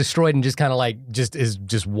Alderaan gets destroyed and just kind of like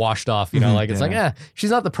is washed off. It's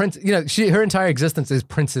she's not the prince. Her entire existence is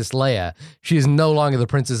Princess Leia. She is no longer the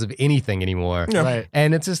princess of anything anymore. Yeah. Right.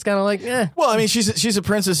 And it's just kind of like, Well, I mean, she's a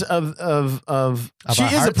princess of she our is a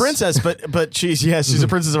hearts? princess, but she's a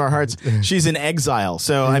princess of our hearts. She's in exile.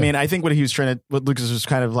 So I mean, I think what Lucas was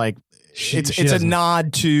kind of like, it's a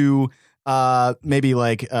nod to maybe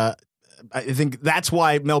like I think that's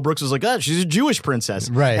why Mel Brooks was like, she's a Jewish princess,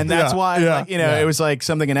 Right. And that's why it was like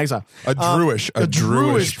something in exile. A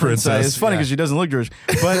Druish princess. It's funny because she doesn't look Jewish,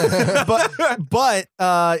 but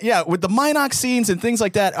with the Minox scenes and things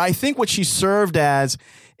like that, I think what she served as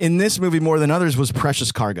in this movie more than others was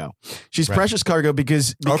precious cargo. She's precious cargo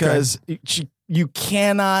because you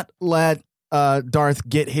cannot let Darth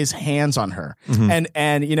get his hands on her,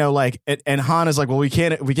 and you know, like, and Han is like, well, we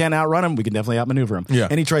can't outrun him. We can definitely outmaneuver him. Yeah.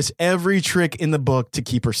 And he tries every trick in the book to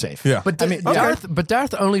keep her safe. Yeah. But I mean,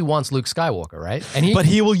 Darth only wants Luke Skywalker, right? And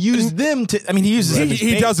he will use them to. I mean, he uses them as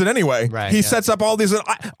he bait. does it anyway. Right, He yeah. sets up all these.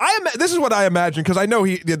 This is what I imagine, because I know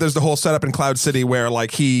there's the whole setup in Cloud City where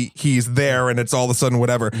like he's there and it's all of a sudden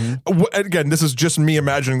whatever. Again, this is just me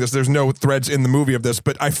imagining this. There's no threads in the movie of this,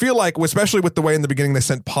 but I feel like, especially with the way in the beginning they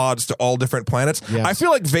sent pods to all different planets, Yes. I feel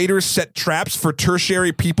like Vader set traps for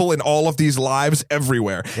tertiary people in all of these lives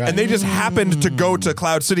everywhere, and they just happened to go to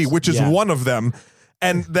Cloud City, which is one of them.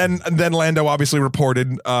 And then Lando obviously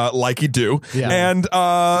reported, like he'd do, and He's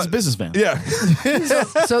a businessman. yeah,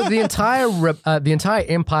 So the entire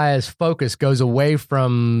Empire's focus goes away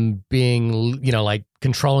from being, you know, like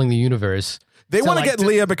controlling the universe. they So, want to like, get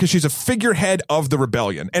Leia because she's a figurehead of the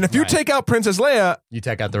rebellion, and if you Right. take out Princess Leia, You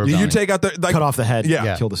take out the rebellion. you take out the like, Cut off the head.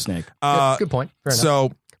 Yeah. Kill the snake. Good point. Fair enough.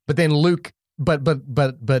 so But then Luke, but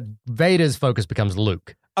Vader's focus becomes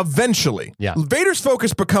Luke. eventually, Yeah. Vader's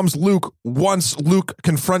focus becomes Luke once Luke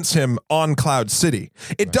confronts him on Cloud City.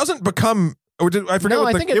 It doesn't become. Or I forget. No, what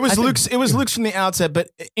I the, think It was I think- Luke's. It was Luke's from the outset, but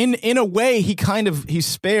in a way, he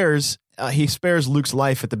spares Luke's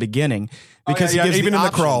life at the beginning because he gives even the in the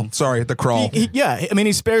option. crawl. Sorry, the crawl. I mean,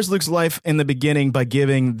 he spares Luke's life in the beginning by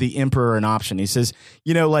giving the Emperor an option. He says,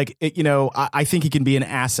 you know, like, I think he can be an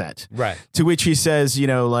asset. Right. To which he says, you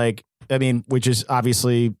know, like, I mean, which is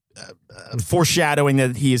obviously foreshadowing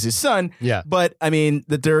that he is his son. Yeah. But I mean,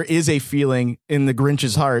 that there is a feeling in the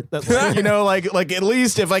Grinch's heart that, like, you know, like at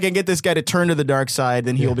least if I can get this guy to turn to the dark side,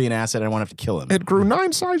 then he'll be an asset. I won't have to kill him. It grew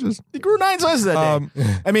 9 sizes. He grew 9 sizes that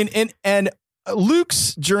day. I mean, and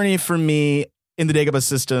Luke's journey for me in the Dagobah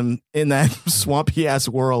system in that swampy ass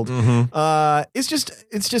world,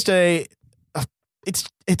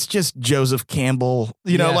 it's just Joseph Campbell,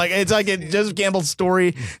 you know, Yeah. like it's like Joseph Campbell's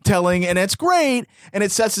storytelling, and it's great, and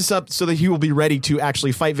it sets us up so that he will be ready to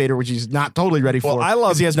actually fight Vader, which he's not totally ready for. I love-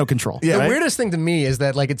 because he has no control. Yeah. The right? weirdest thing to me is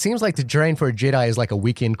that, like, it seems like to train for a Jedi is like a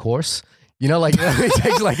weekend course. You know, like it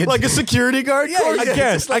takes like like a security guard. course. Again,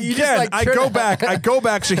 just like- you just, like, I turn- go back,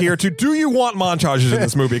 Shahir, to do you want montages in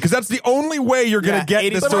this movie? Because that's the only way you're going to Yeah,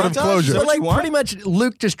 get this 80 sort of montages. closure. But, But like you want? pretty much,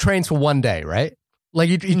 Luke just trains for one day, right? Like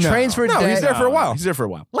he trains for a No, day. he's there for a while. He's there for a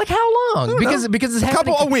while. Like how long? Because it's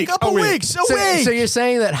happening. A week. Couple weeks. A So, week. so you're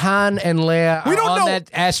saying that Han and Leia We are don't on know- that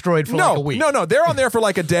asteroid for like a week? No, they're on there for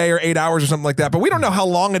like a day or 8 hours or something like that. But we don't know how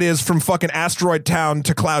long it is from fucking Asteroid Town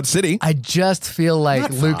to Cloud City. I just feel like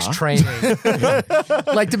Luke's training,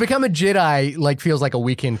 like to become a Jedi, like feels like a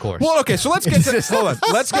weekend course. Well, okay, so let's get to hold on.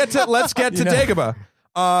 Let's get to Dagobah.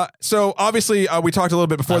 So obviously we talked a little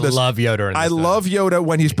bit before I this. love Yoda. In this I film. love Yoda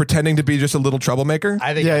when he's pretending to be just a little troublemaker.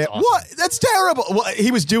 I think Yeah, that's yeah. awesome. What? That's terrible. Well,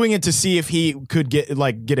 he was doing it to see if he could get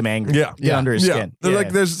him angry. Yeah. Get under his Yeah. skin.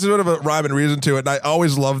 There's sort of a rhyme and reason to it. And I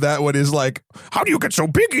always love that when he's like, how do you get so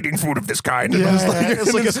big eating food of this kind? And it's like,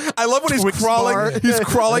 It's like and I love when he's crawling. bar. He's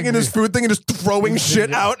crawling in his food thing and just throwing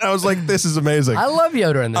shit out. I was like, this is amazing. I love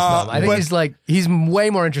Yoda in this film. I think but- he's way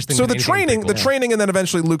more interesting. So than the anything people- training, and then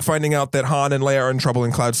eventually Luke finding out that Han and Leia are in trouble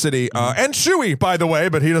in Cloud City, and Chewie, by the way,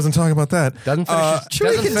 but he doesn't talk about that. doesn't finish. Chewie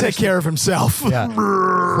doesn't can finish take care of himself. Yeah.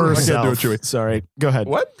 I can't do it, Chewie. Sorry. Go ahead.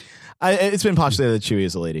 What? It's been postulated that Chewie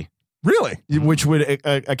is a lady, Really? which would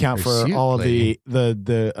account for Pursuit all of lady.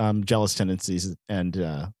 the jealous tendencies and.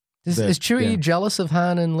 Is Chewie yeah. jealous of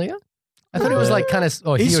Han and Leia? I thought it was like kind of.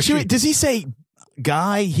 Oh, he Is or she. Chewie, does he say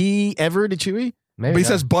guy? He ever to Chewie? Maybe But he not.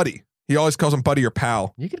 says buddy. He always calls him buddy or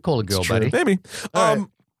pal. You could call a girl It's true. buddy. Maybe. All right.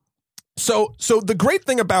 So the great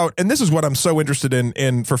thing about, and this is what I'm so interested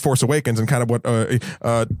in for Force Awakens and kind of what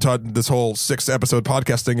taught this whole 6-episode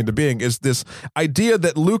podcast thing into being, is this idea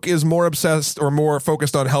that Luke is more obsessed or more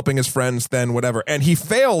focused on helping his friends than whatever. And he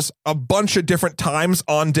fails a bunch of different times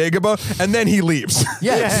on Dagobah and then he leaves.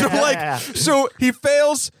 Yeah. So he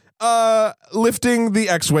fails lifting the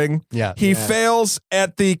X-Wing. Yeah. He fails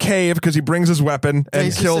at the cave because he brings his weapon and he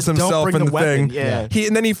just kills said, "Don't himself bring in the the thing. weapon." Yeah.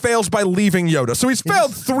 And then he fails by leaving Yoda. So he's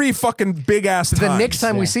failed 3 fucking big ass times. The next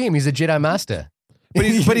time we see him, he's a Jedi Master. But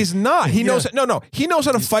he's not. He knows he knows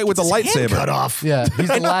how to fight with a lightsaber. Cut off. Yeah, he's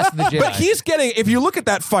the last of the Jedi. But he's getting, if you look at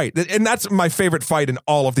that fight, and that's my favorite fight in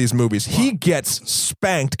all of these movies, he gets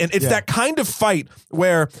spanked. And it's that kind of fight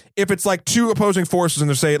where if it's like 2 opposing forces and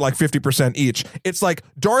they're, say, like 50% each, it's like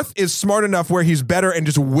Darth is smart enough where he's better and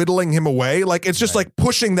just whittling him away. Like, it's just like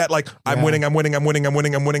pushing that, like, I'm winning. And like,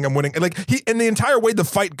 and the entire way the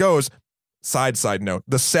fight goes, side note,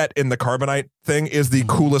 the set in the Carbonite thing is the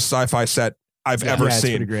coolest sci-fi set I've ever it's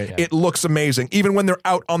seen. pretty great. Yeah. It looks amazing. Even when they're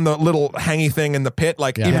out on the little hangy thing in the pit,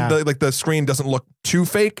 like even the screen doesn't look too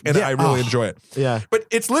fake, and I really enjoy it. Yeah. But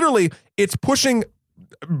it's literally, it's pushing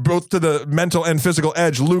both to the mental and physical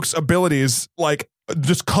edge Luke's abilities, like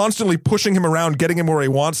just constantly pushing him around, getting him where he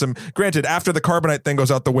wants him. Granted, after the carbonite thing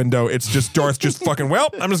goes out the window, it's just Darth just fucking, well,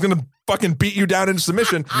 I'm just gonna fucking beat you down into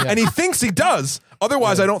submission. And he thinks he does.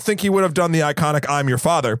 Otherwise, I don't think he would have done the iconic "I'm your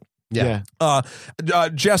father." Yeah.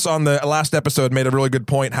 Jess on the last episode made a really good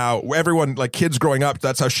point how everyone, like kids growing up,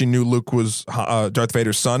 that's how she knew Luke was Darth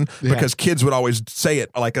Vader's son, because kids would always say it,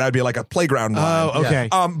 like that'd be like a playground line. Oh, okay.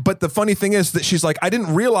 But the funny thing is that she's like, I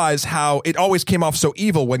didn't realize how it always came off so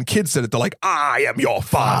evil when kids said it. They're like, I am your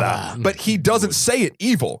father. But he doesn't say it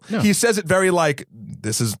evil. No. He says it very like,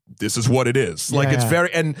 this is what it is. Like it's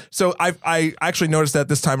very, and so I actually noticed that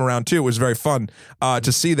this time around too. It was very fun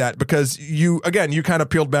to see that, because you kind of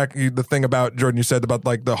peeled back the thing about Jordan, you said about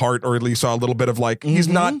like the heart, or at least saw a little bit of like, he's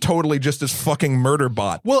not totally just this fucking murder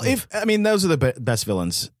bot. Well, those are the best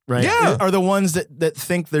villains, right? Yeah. Are the ones that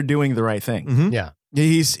think they're doing the right thing. Mm-hmm. Yeah.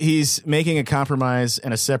 He's making a compromise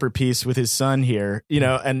and a separate peace with his son here,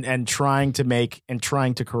 and trying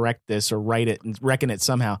to correct this or right it and reckon it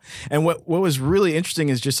somehow. And what was really interesting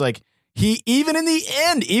is just like, he, even in the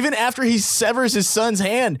end, even after he severs his son's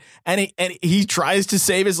hand and he tries to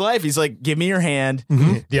save his life, he's like, give me your hand.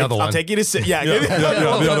 Mm-hmm. The other one. I'll take you to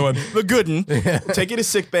the other one. The good one. Take you to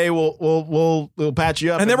sick bay. We'll patch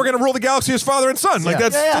you up. And then we're going to rule the galaxy as father and son. Like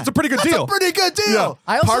that's a pretty good deal. That's a pretty good deal.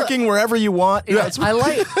 I also, parking wherever you want.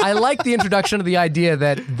 I like the introduction of the idea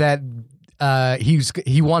that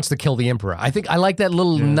he wants to kill the Emperor. I think I like that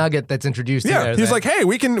little nugget that's introduced. Yeah, there he's that, like, hey,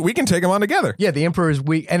 we can take him on together. Yeah, the Emperor is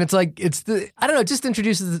weak, and it's like I don't know, it just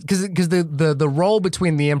introduces, because the role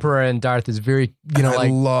between the Emperor and Darth is very I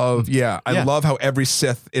love how every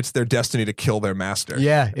Sith, it's their destiny to kill their master.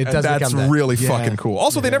 Yeah, it does. That's become that. really fucking cool.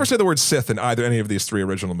 Also, they never say the word Sith in any of these three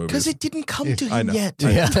original movies Because it didn't come to him yet.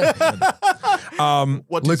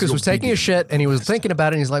 Lucas was taking a shit, and he was thinking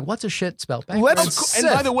about it, and he's like, "What's a shit spelled back?" And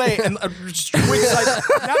by the way, just quick side,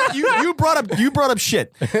 now that you brought up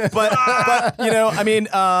shit, but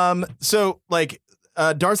so like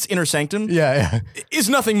Darth's inner sanctum, is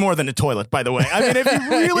nothing more than a toilet. By the way, I mean, if you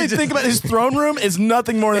really think about it, his throne room is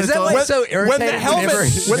nothing more than a toilet. Like so irritating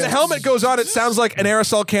when the helmet goes on, it sounds like an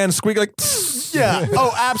aerosol can squeak like. Yeah.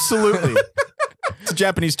 Oh, absolutely. It's a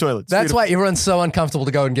Japanese toilet. That's why everyone's so uncomfortable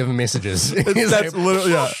to go and give him messages. That's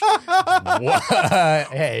literally what?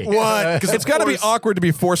 Hey, what? Because it's got to be awkward to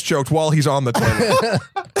be force choked while he's on the toilet.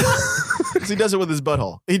 Because he does it with his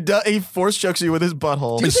butthole. He force chokes you with his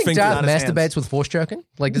butthole. Do you think Darth masturbates with force choking?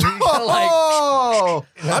 Like, does he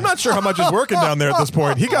I'm not sure how much is working down there at this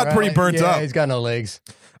point. He got pretty burnt up. He's got no legs.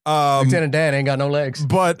 Lieutenant Dan ain't got no legs.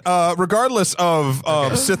 But regardless of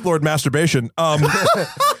Sith Lord masturbation,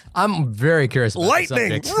 I'm very curious about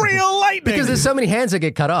lightning, real lightning, because there's so many hands that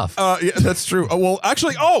get cut off. Yeah, that's true. Well,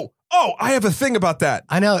 actually, I have a thing about that.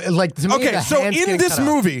 I know, like, to me, okay, so in this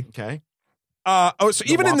movie, okay. So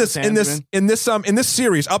even in this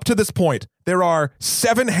series up to this point, there are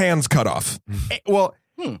 7 hands cut off. Well.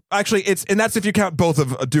 Actually, and that's if you count both of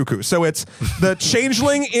Dooku. So it's the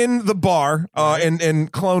changeling in the bar in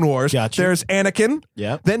Clone Wars. Gotcha. There's Anakin.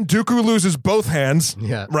 Yeah. Then Dooku loses both hands.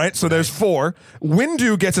 Yeah. Right. So there's 4.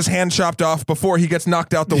 Windu gets his hand chopped off before he gets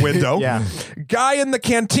knocked out the window. Yeah. Guy in the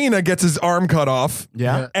cantina gets his arm cut off.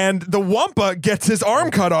 Yeah. And the Wampa gets his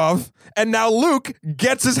arm cut off. And now Luke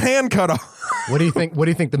gets his hand cut off. What do you think? What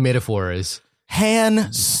do you think the metaphor is?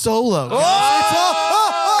 Han Solo.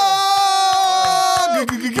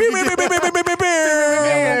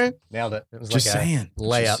 Nailed it. It was just like saying.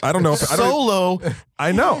 Layup. I don't know if Solo.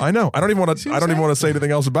 I know. I don't even want to say anything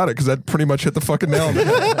else about it, because that pretty much hit the fucking nail on the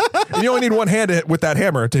head. And you only need one hand to hit with that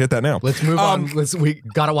hammer to hit that nail. Let's move on. We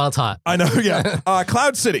got it while it's hot. I know. Yeah.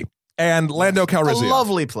 Cloud City and Lando Calrissian. A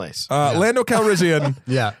lovely place. Lando Calrissian.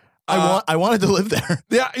 Yeah. I wanted to live there.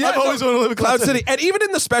 Yeah, I've always wanted to live in Cloud City. And even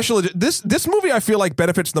in the special this movie, I feel like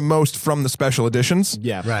benefits the most from the special editions.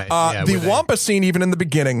 Yeah, right. The Wampa scene, even in the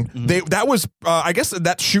beginning, that was I guess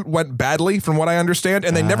that shoot went badly, from what I understand,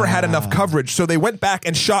 and they never had enough coverage, so they went back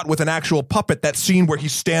and shot with an actual puppet. That scene where he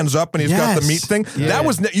stands up and he's got the meat thing. Yeah. That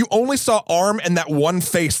was you only saw arm and that one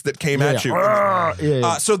face that came at you.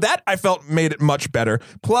 So that I felt made it much better.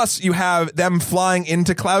 Plus, you have them flying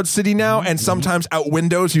into Cloud City now, and sometimes out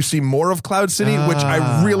windows you see more of Cloud City, which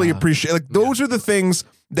I really appreciate. Like those are the things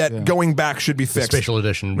that going back should be fixed. Special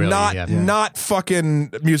edition, really. Not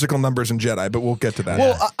fucking musical numbers in Jedi, but we'll get to that.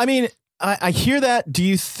 Well, I mean, I hear that. Do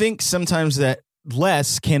you think sometimes that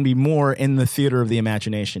less can be more in the theater of the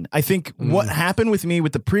imagination? I think what happened with me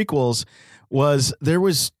with the prequels was there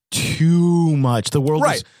was too much. The world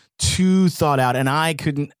Right. is too thought out, and I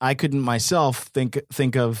couldn't myself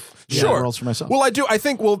think of worlds for myself. Well, I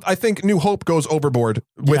think New Hope goes overboard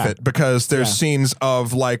with Yeah. it because there's Yeah. scenes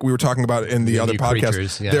of like we were talking about in the other new podcast.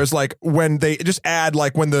 creatures, yeah. There's like when they just add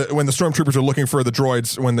like when the stormtroopers are looking for the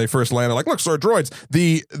droids when they first land, they're like, look, sir, droids.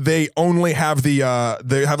 They only have they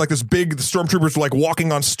have like this big the stormtroopers like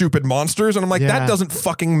walking on stupid monsters, and I'm like, Yeah. that doesn't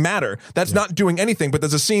fucking matter. That's not doing anything. But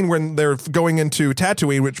there's a scene when they're going into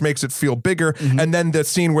Tatooine, which makes it feel bigger, and then the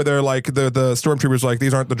scene where they're like the stormtroopers like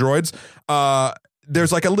these aren't the droids.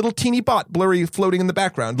 There's like a little teeny bot blurry floating in the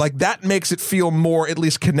background. Like that makes it feel more at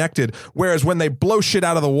least connected. Whereas when they blow shit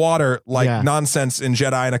out of the water like Yeah. nonsense in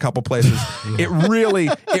Jedi in a couple places, it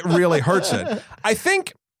really hurts it. I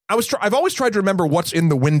think I've always tried to remember what's in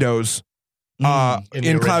the windows In the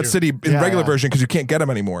in Cloud original- City in Yeah, regular yeah. version because you can't get them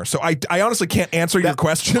anymore. So I honestly can't answer your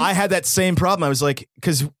question. I had that same problem. I was like,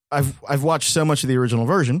 because I've watched so much of the original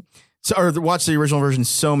version, watched the original version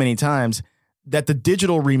so many times that the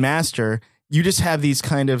digital remaster, you just have these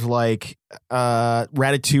kind of like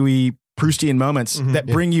Ratatouille Proustian moments that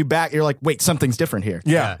bring you back. You're like, wait, something's different here.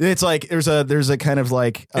 yeah. It's like there's a kind of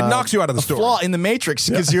like It knocks you out of the a story. flaw in the Matrix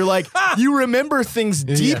because you're like you remember things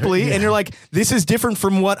deeply and you're like this is different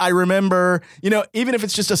from what I remember. You know, even if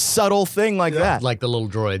it's just a subtle thing like that. Like the little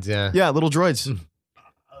droids, yeah. Yeah, little droids.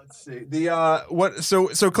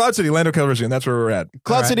 So Cloud City, Lando Calrissian, that's where we're at.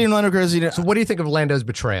 Cloud City and Lando Calrissian. So what do you think of Lando's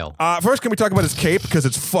betrayal? First, can we talk about his cape because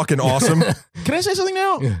it's fucking awesome? Can I say something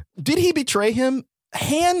now? Did he betray him?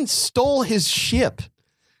 Han stole his ship.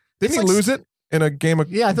 Didn't he lose it in a game of?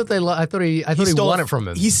 Yeah, I thought he stole won it from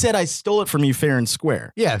him. He said, "I stole it from you fair and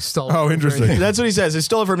square." yeah, stole. Oh, interesting. That's what he says. I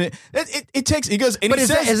stole it from you. It takes. He goes. And But he is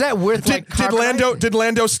says, that worth like Did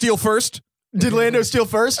Lando steal first? Did Lando steal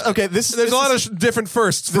first? Okay, There's a lot of different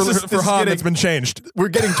firsts for this is Han getting- that's been changed. We're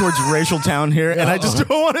getting towards racial town here, and I just don't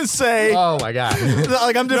want to say. Oh my god.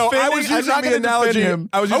 Like I'm defending. I was I'm using not the going to defend analogy- him.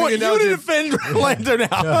 I was using want the analogy you to of- defend Lando now.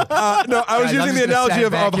 No, I was Guys, I'm using the just gonna analogy stand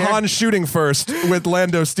of back here. Han shooting first with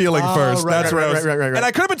Lando stealing first. right, That's right, where I was. right. And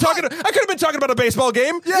I could have been talking about a baseball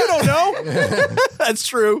game. You don't know. That's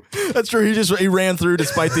true. That's true. He ran through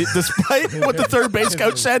despite what the third base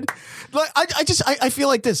coach said. Like I feel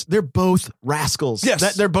like this. They're both rascals.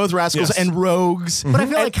 Yes. They're both rascals Yes. and rogues. But I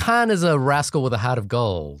feel like Han is a rascal with a heart of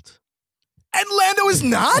gold. And Lando is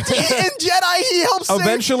not. In Jedi, he helps save.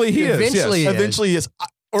 Eventually he is. Eventually yes. he is. Eventually he is.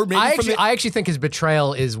 Or maybe I actually think his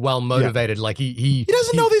betrayal is well motivated. Like he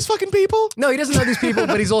doesn't know these fucking people. No, he doesn't know these people,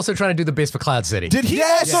 but he's also trying to do the best for Cloud City. Did he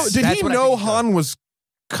Yes. also? Did That's he what I know think he does. Han was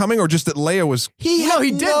coming, or just that Leia was? He had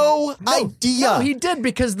no idea. No, he did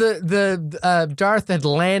because the Darth had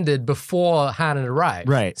landed before Han had arrived.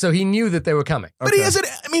 Right. So he knew that they were coming. But he hasn't.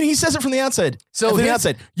 I mean, he says it from the outside. So from the his-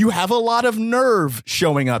 outside, you have a lot of nerve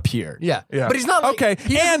showing up here. Yeah. Yeah. But he's not like, Okay,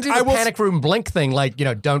 He doesn't and do the I will- panic room blink thing, like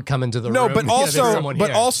don't come into the No, room. but There's someone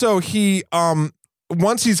here. also he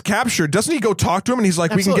once he's captured, doesn't he go talk to him and he's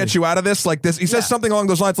like, Absolutely. we can get you out of this like this. He says Yeah. something along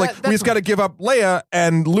those lines like, That's we just got to give up Leia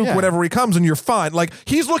and Luke Yeah. whenever he comes and you're fine. Like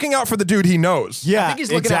he's looking out for the dude he knows. Yeah, I think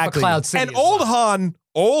he's looking out for Cloud City. And as old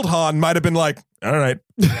well. Han might have been like, all right.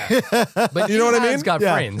 But you know what I mean? Han's got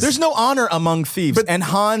Yeah. friends. There's no honor among thieves, But- and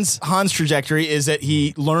Han's trajectory is that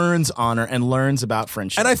he learns honor and learns about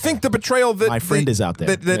friendship. And I think the betrayal that My friend is out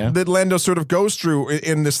there, that that Lando sort of goes through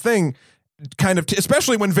in this thing, kind of,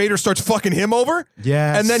 especially when Vader starts fucking him over.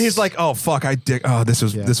 Yes. and then he's like, "Oh fuck, this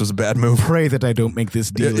was a bad move." pray that I don't make this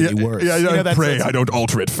deal any worse. Yeah, You know, that's- pray that's- I don't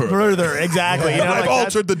alter it further. further. Exactly. You know, I've like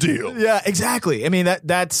that's- altered the deal. Yeah, exactly. I mean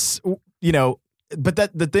that's but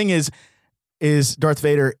the thing is Darth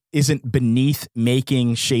Vader isn't beneath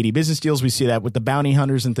making shady business deals. We see that with the bounty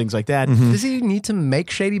hunters and things like that. Does he need to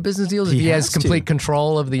make shady business deals if he has has to. complete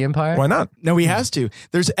control of the Empire? Why not? No, he has to.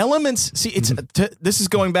 There's elements. See, it's this is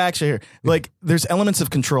going back to here. Like, there's elements of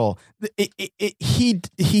control.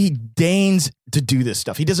 He deigns to do this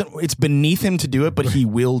stuff. He doesn't. It's beneath him to do it, but he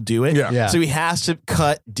will do it. Yeah. Yeah. So he has to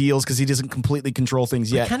cut deals because he doesn't completely control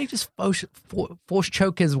things yet. Can't he just force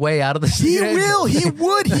choke his way out of this? He will. He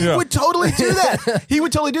would. He Yeah. would totally do that. He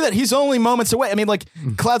would totally do that. He's only moments away. I mean, like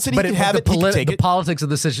Cloud City But can have it. He can take the it. politics of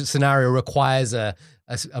the scenario requires a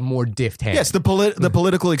more deft hand. Yes, the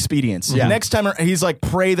political expedience. Yeah. Next time he's like,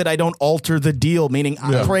 pray that I don't alter the deal, meaning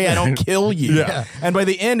I pray I don't kill you. Yeah. And by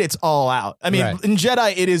the end, it's all out. I mean, Right. in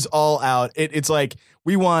Jedi, it is all out. It's like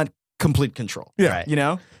we want complete control. Yeah. Right. You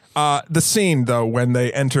know? The scene though when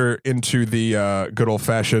they enter into the good old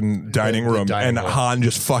fashioned dining the room dining and room. Han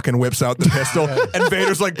just fucking whips out the pistol and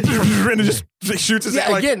Vader's like and just shoots his Yeah,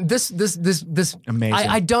 like, again, this Amazing.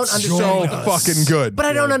 I don't understand. so what the- fucking good. But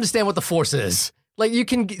I don't understand what the Force is. Like you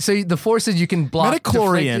can, so the Force is you can block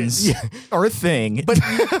Midichlorians are a thing.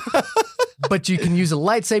 But you can use a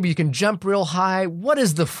lightsaber, you can jump real high. What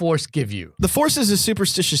does the Force give you? The Force is a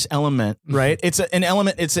superstitious element, right? It's an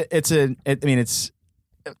element. It's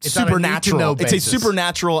supernatural. It's a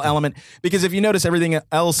supernatural element because if you notice, everything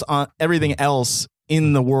else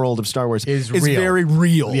in the world of Star Wars is real. Very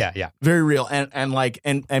real. Yeah. Very real.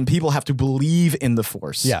 And people have to believe in the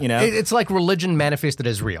Force. Yeah. You know? It's like religion manifested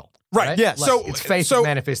as real. Right. Yeah. Like it's faith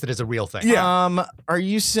manifested as a real thing. Yeah. Are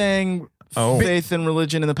you saying faith and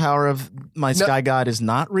religion and the power of my sky god is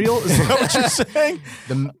not real? Is that what you're saying?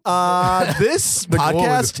 This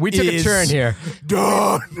podcast we took a turn here.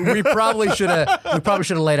 Done. We probably should have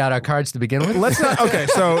laid out our cards to begin with. Let's not. Okay,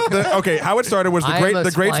 so how it started was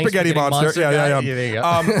the great spaghetti monster. Yeah. There you go.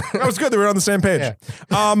 That was good that we were on the same page.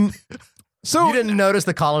 Yeah. So you didn't notice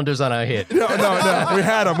the colanders on our hit. No. We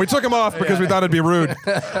had them. We took them off because we thought it'd be rude.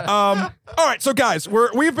 All right, so guys,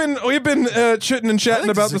 we've been chitting and chatting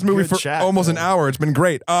about this movie for almost an hour. It's been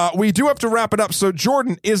great. We do have to wrap it up. So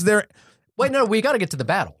Jordan, is there? Wait, no, we got to get to the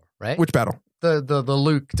battle, right? Which battle? The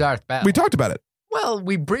Luke Darth battle. We talked about it. Well,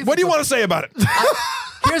 we briefly. What do you want to say about it?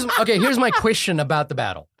 Here's my question about the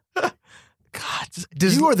battle. God,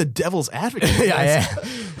 you are the devil's advocate. Yeah.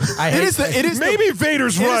 It is maybe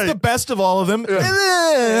Vader's right. It is the best of all of them. What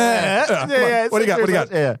do you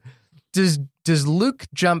got? Yeah. Does Luke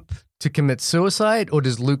jump to commit suicide, or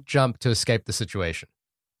does Luke jump to escape the situation?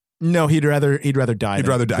 No, he'd rather die. He'd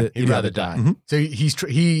rather die. He'd rather die. Mm-hmm. So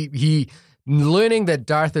he learning that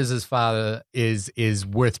Darth is his father is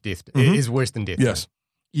worth death. Mm-hmm. Is worse than death. Yes.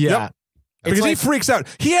 Yeah. Yep. Because he freaks out.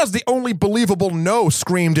 He has the only believable no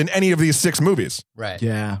screamed in any of these 6 movies. Right.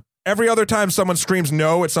 Yeah. Every other time someone screams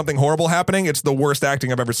no at something horrible happening, it's the worst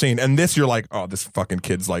acting I've ever seen. And this, you're like, oh, this fucking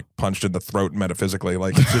kid's like punched in the throat metaphysically.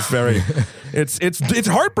 Like it's just very, it's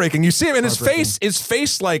heartbreaking. You see him in his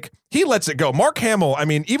face, like he lets it go. Mark Hamill, I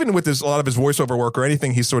mean, even with a lot of his voiceover work or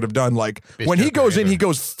anything he's sort of done, like when he goes in, he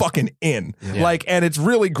goes fucking in. Yeah. Like, and it's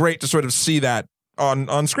really great to sort of see that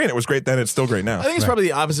on screen. It was great then. It's still great now. I think it's probably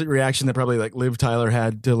the opposite reaction that probably like Liv Tyler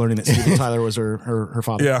had to learning that Steven Tyler was her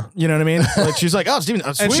father. Yeah. You know what I mean? Like she's like, oh, Steven,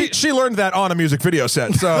 and she learned that on a music video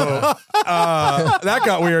set. So that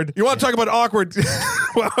got weird. You want to talk about awkward? I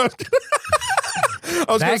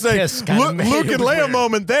was going to say Luke and Leia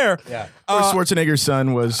moment there. Yeah. Schwarzenegger's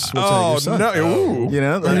son was Schwarzenegger's son. No, ooh. You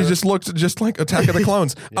know, and he just looked just like Attack of the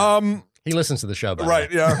Clones. Yeah. He listens to the show, by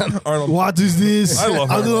right? Yeah. Arnold. What is this? I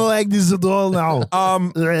love I don't like this at all now. All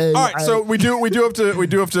right, so we do have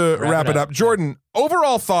to wrap it up. Jordan,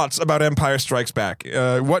 overall thoughts about Empire Strikes Back?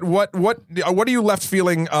 What are you left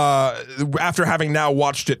feeling after having now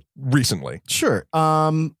watched it recently? Sure.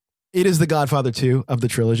 It is the Godfather 2 of the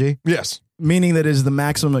trilogy. Yes, meaning that it is the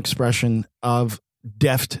maximum expression of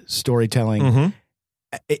deft storytelling. Mm-hmm.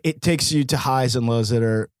 It takes you to highs and lows that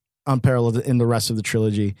are unparalleled in the rest of the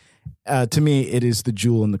trilogy. To me, it is the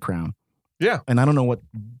jewel in the crown. Yeah. And I don't know what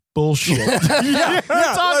bullshit you're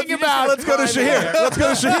talking about. Let's go to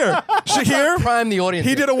Shahir. Shahir, prime the audience.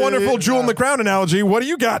 He did a wonderful jewel in the crown analogy. What do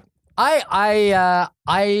you got? I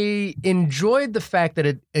enjoyed the fact that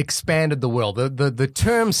it expanded the world. The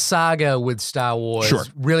term saga with Star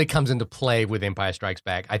Wars really comes into play with Empire Strikes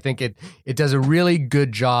Back. I think it does a really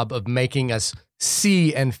good job of making us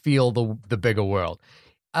see and feel the bigger world.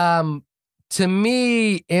 To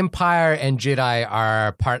me, Empire and Jedi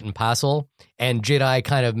are part and parcel, and Jedi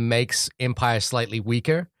kind of makes Empire slightly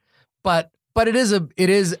weaker. But it is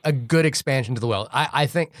a good expansion to the world. I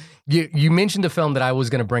think you mentioned a film that I was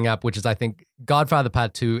going to bring up, which is I think Godfather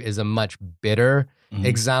Part 2 is a much better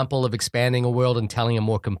example of expanding a world and telling a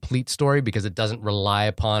more complete story because it doesn't rely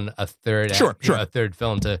upon a third a third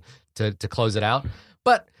film to close it out.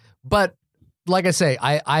 But like I say,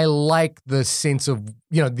 I like the sense of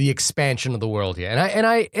the expansion of the world here, and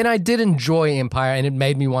I did enjoy Empire, and it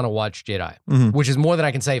made me want to watch Jedi, which is more than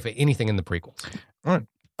I can say for anything in the prequels. All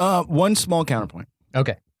right. One small counterpoint.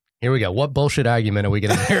 Okay, here we go. What bullshit argument are we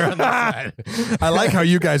going to hear on this side? I like how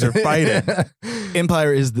you guys are fighting.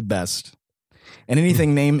 Empire is the best, and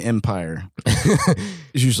anything named Empire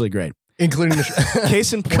is usually great, including the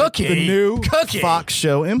case in point, the new Fox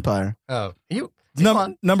show Empire. Oh,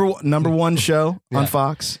 number one show on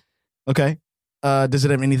Fox. Okay. Does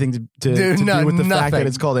it have anything to do with the fact that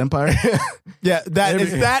it's called Empire? Yeah,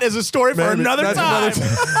 that is a story for another time.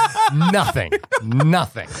 Nothing.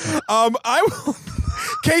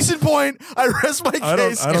 Case in point, I rest my case. I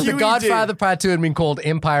don't If The QED. Godfather Part 2 had been called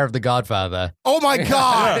Empire of the Godfather. Oh my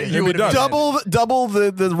God! Yeah, you would it'd be done. double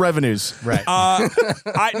the revenues. Right.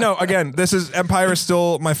 I no. Again, this is Empire is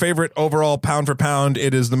still my favorite overall pound for pound.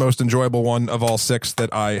 It is the most enjoyable one of all 6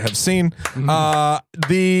 that I have seen. I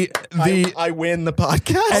win the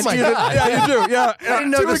podcast. Oh my God. Yeah, you do. Yeah, I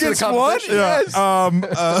didn't know 2 this was a against 1. competition.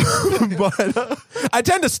 Yes. but I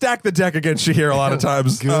tend to stack the deck against you here a lot of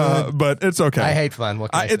times. But it's okay. I hate fun.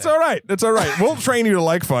 What can I It's say? all right. It's all right. We'll train you to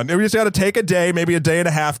like fun. We just got to take a day, maybe a day and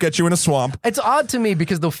a half, get you in a swamp. It's odd to me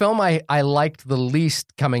because the film I liked the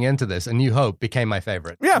least coming into this, A New Hope, became my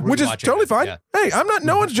favorite. Yeah, which is Rewatching totally it. fine. Yeah. Hey, I'm not.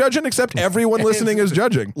 No one's judging except everyone listening is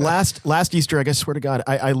judging. Last Easter egg, I swear to God,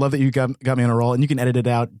 I love that you got me on a roll, and you can edit it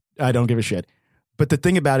out. I don't give a shit. But the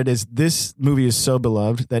thing about it is, this movie is so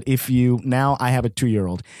beloved that now I have a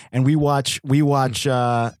 2-year-old, and we watch.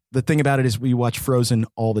 The thing about it is, we watch Frozen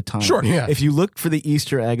all the time. Sure. Yeah. If you look for the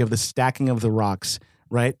Easter egg of the stacking of the rocks,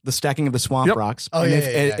 right, the stacking of the swamp Yep. rocks. Oh, and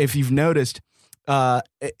yeah, if you've noticed,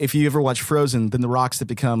 if you ever watch Frozen, then the rocks that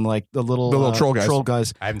become like the little troll guys. Troll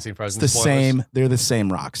guys. I haven't seen Frozen. The Spoilers. same. They're the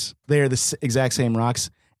same rocks. They are the exact same rocks,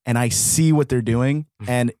 and I see what they're doing,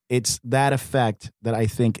 and it's that effect that I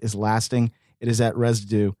think is lasting. It is that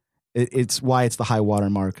residue. It's why it's the high water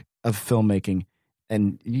mark of filmmaking,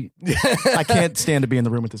 and I can't stand to be in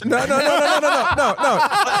the room with this. No.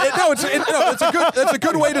 It's a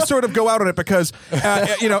good way to sort of go out on it because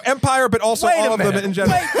Empire, but also Wait all a of them minute. in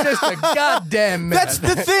general. Wait just a goddamn minute. That's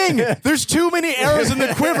the thing. There's too many arrows in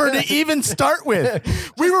the quiver to even start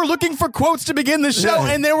with. We were looking for quotes to begin the show,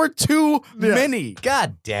 and there were too many.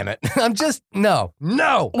 God damn it. I'm just, no.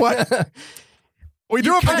 What? We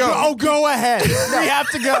do have to go. Oh, go ahead. We have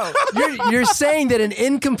to go. You're saying that an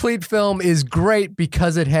incomplete film is great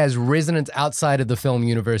because it has resonance outside of the film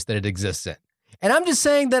universe that it exists in. And I'm just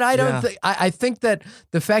saying that I don't Yeah. think, I think that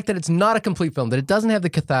the fact that it's not a complete film, that it doesn't have the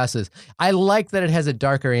catharsis, I like that it has a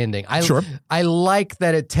darker ending. Sure. I like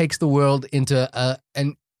that it takes the world into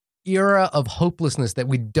an era of hopelessness that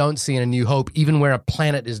we don't see in A New Hope, even where a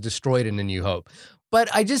planet is destroyed in A New Hope. But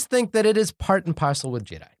I just think that it is part and parcel with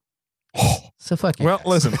Jedi. So fuck you. Well, guys.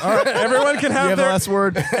 listen. All right, everyone can You have have the their last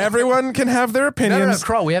word. everyone can have their No, opinions.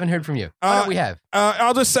 Kroll, we haven't heard from you. Why don't we have?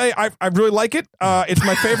 I'll just say I really like it. It's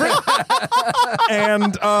my favorite,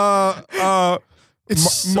 and It's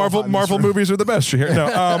so Marvel hot in this room. movies are the best. Here, no.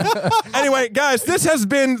 Anyway, guys, this has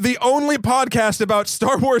been the only podcast about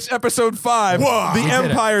Star Wars Episode 5: Whoa. The We did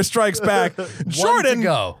it. Empire Strikes Back. Jordan,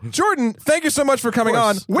 go. Jordan, thank you so much for coming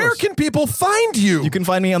course, on. Where course. can people find you? You can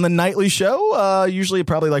find me on the nightly show. Usually,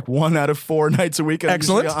 probably like 1 out of 4 nights a week. I'm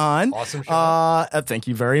Excellent. usually on. Awesome show. Thank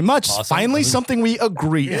you very much. Awesome. Finally, something we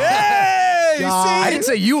agree. on. Hey, you God. see? I didn't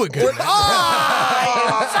say you were good.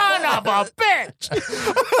 Son of a bitch.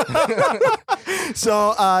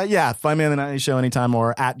 So, yeah, find me on the nightly show anytime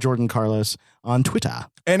or at Jordan Carlos on Twitter.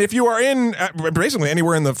 And if you are in basically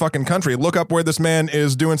anywhere in the fucking country, look up where this man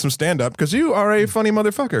is doing some stand up because you are a funny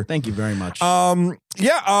motherfucker. Thank you very much. And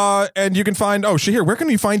you can find Shahir, where can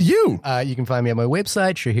we find you? You can find me at my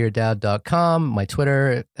website, shahirdaud.com. My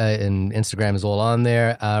Twitter and Instagram is all on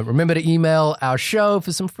there. Remember to email our show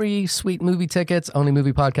for some free sweet movie tickets,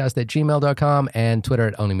 onlymoviepodcast@gmail.com, and Twitter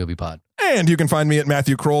at onlymoviepod. And you can find me at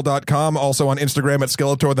MatthewKroll.com, also on Instagram at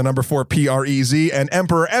Skeletor, the number 4 PREZ, and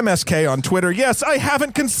Emperor MSK on Twitter. Yes, I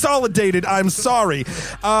haven't consolidated. I'm sorry.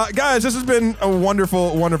 Guys, this has been a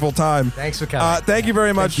wonderful, wonderful time. Thanks for coming. Thank you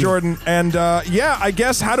very much, Jordan. And I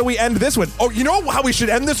guess, how do we end this one? Oh, you know how we should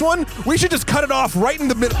end this one? We should just cut it off right in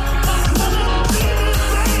the middle.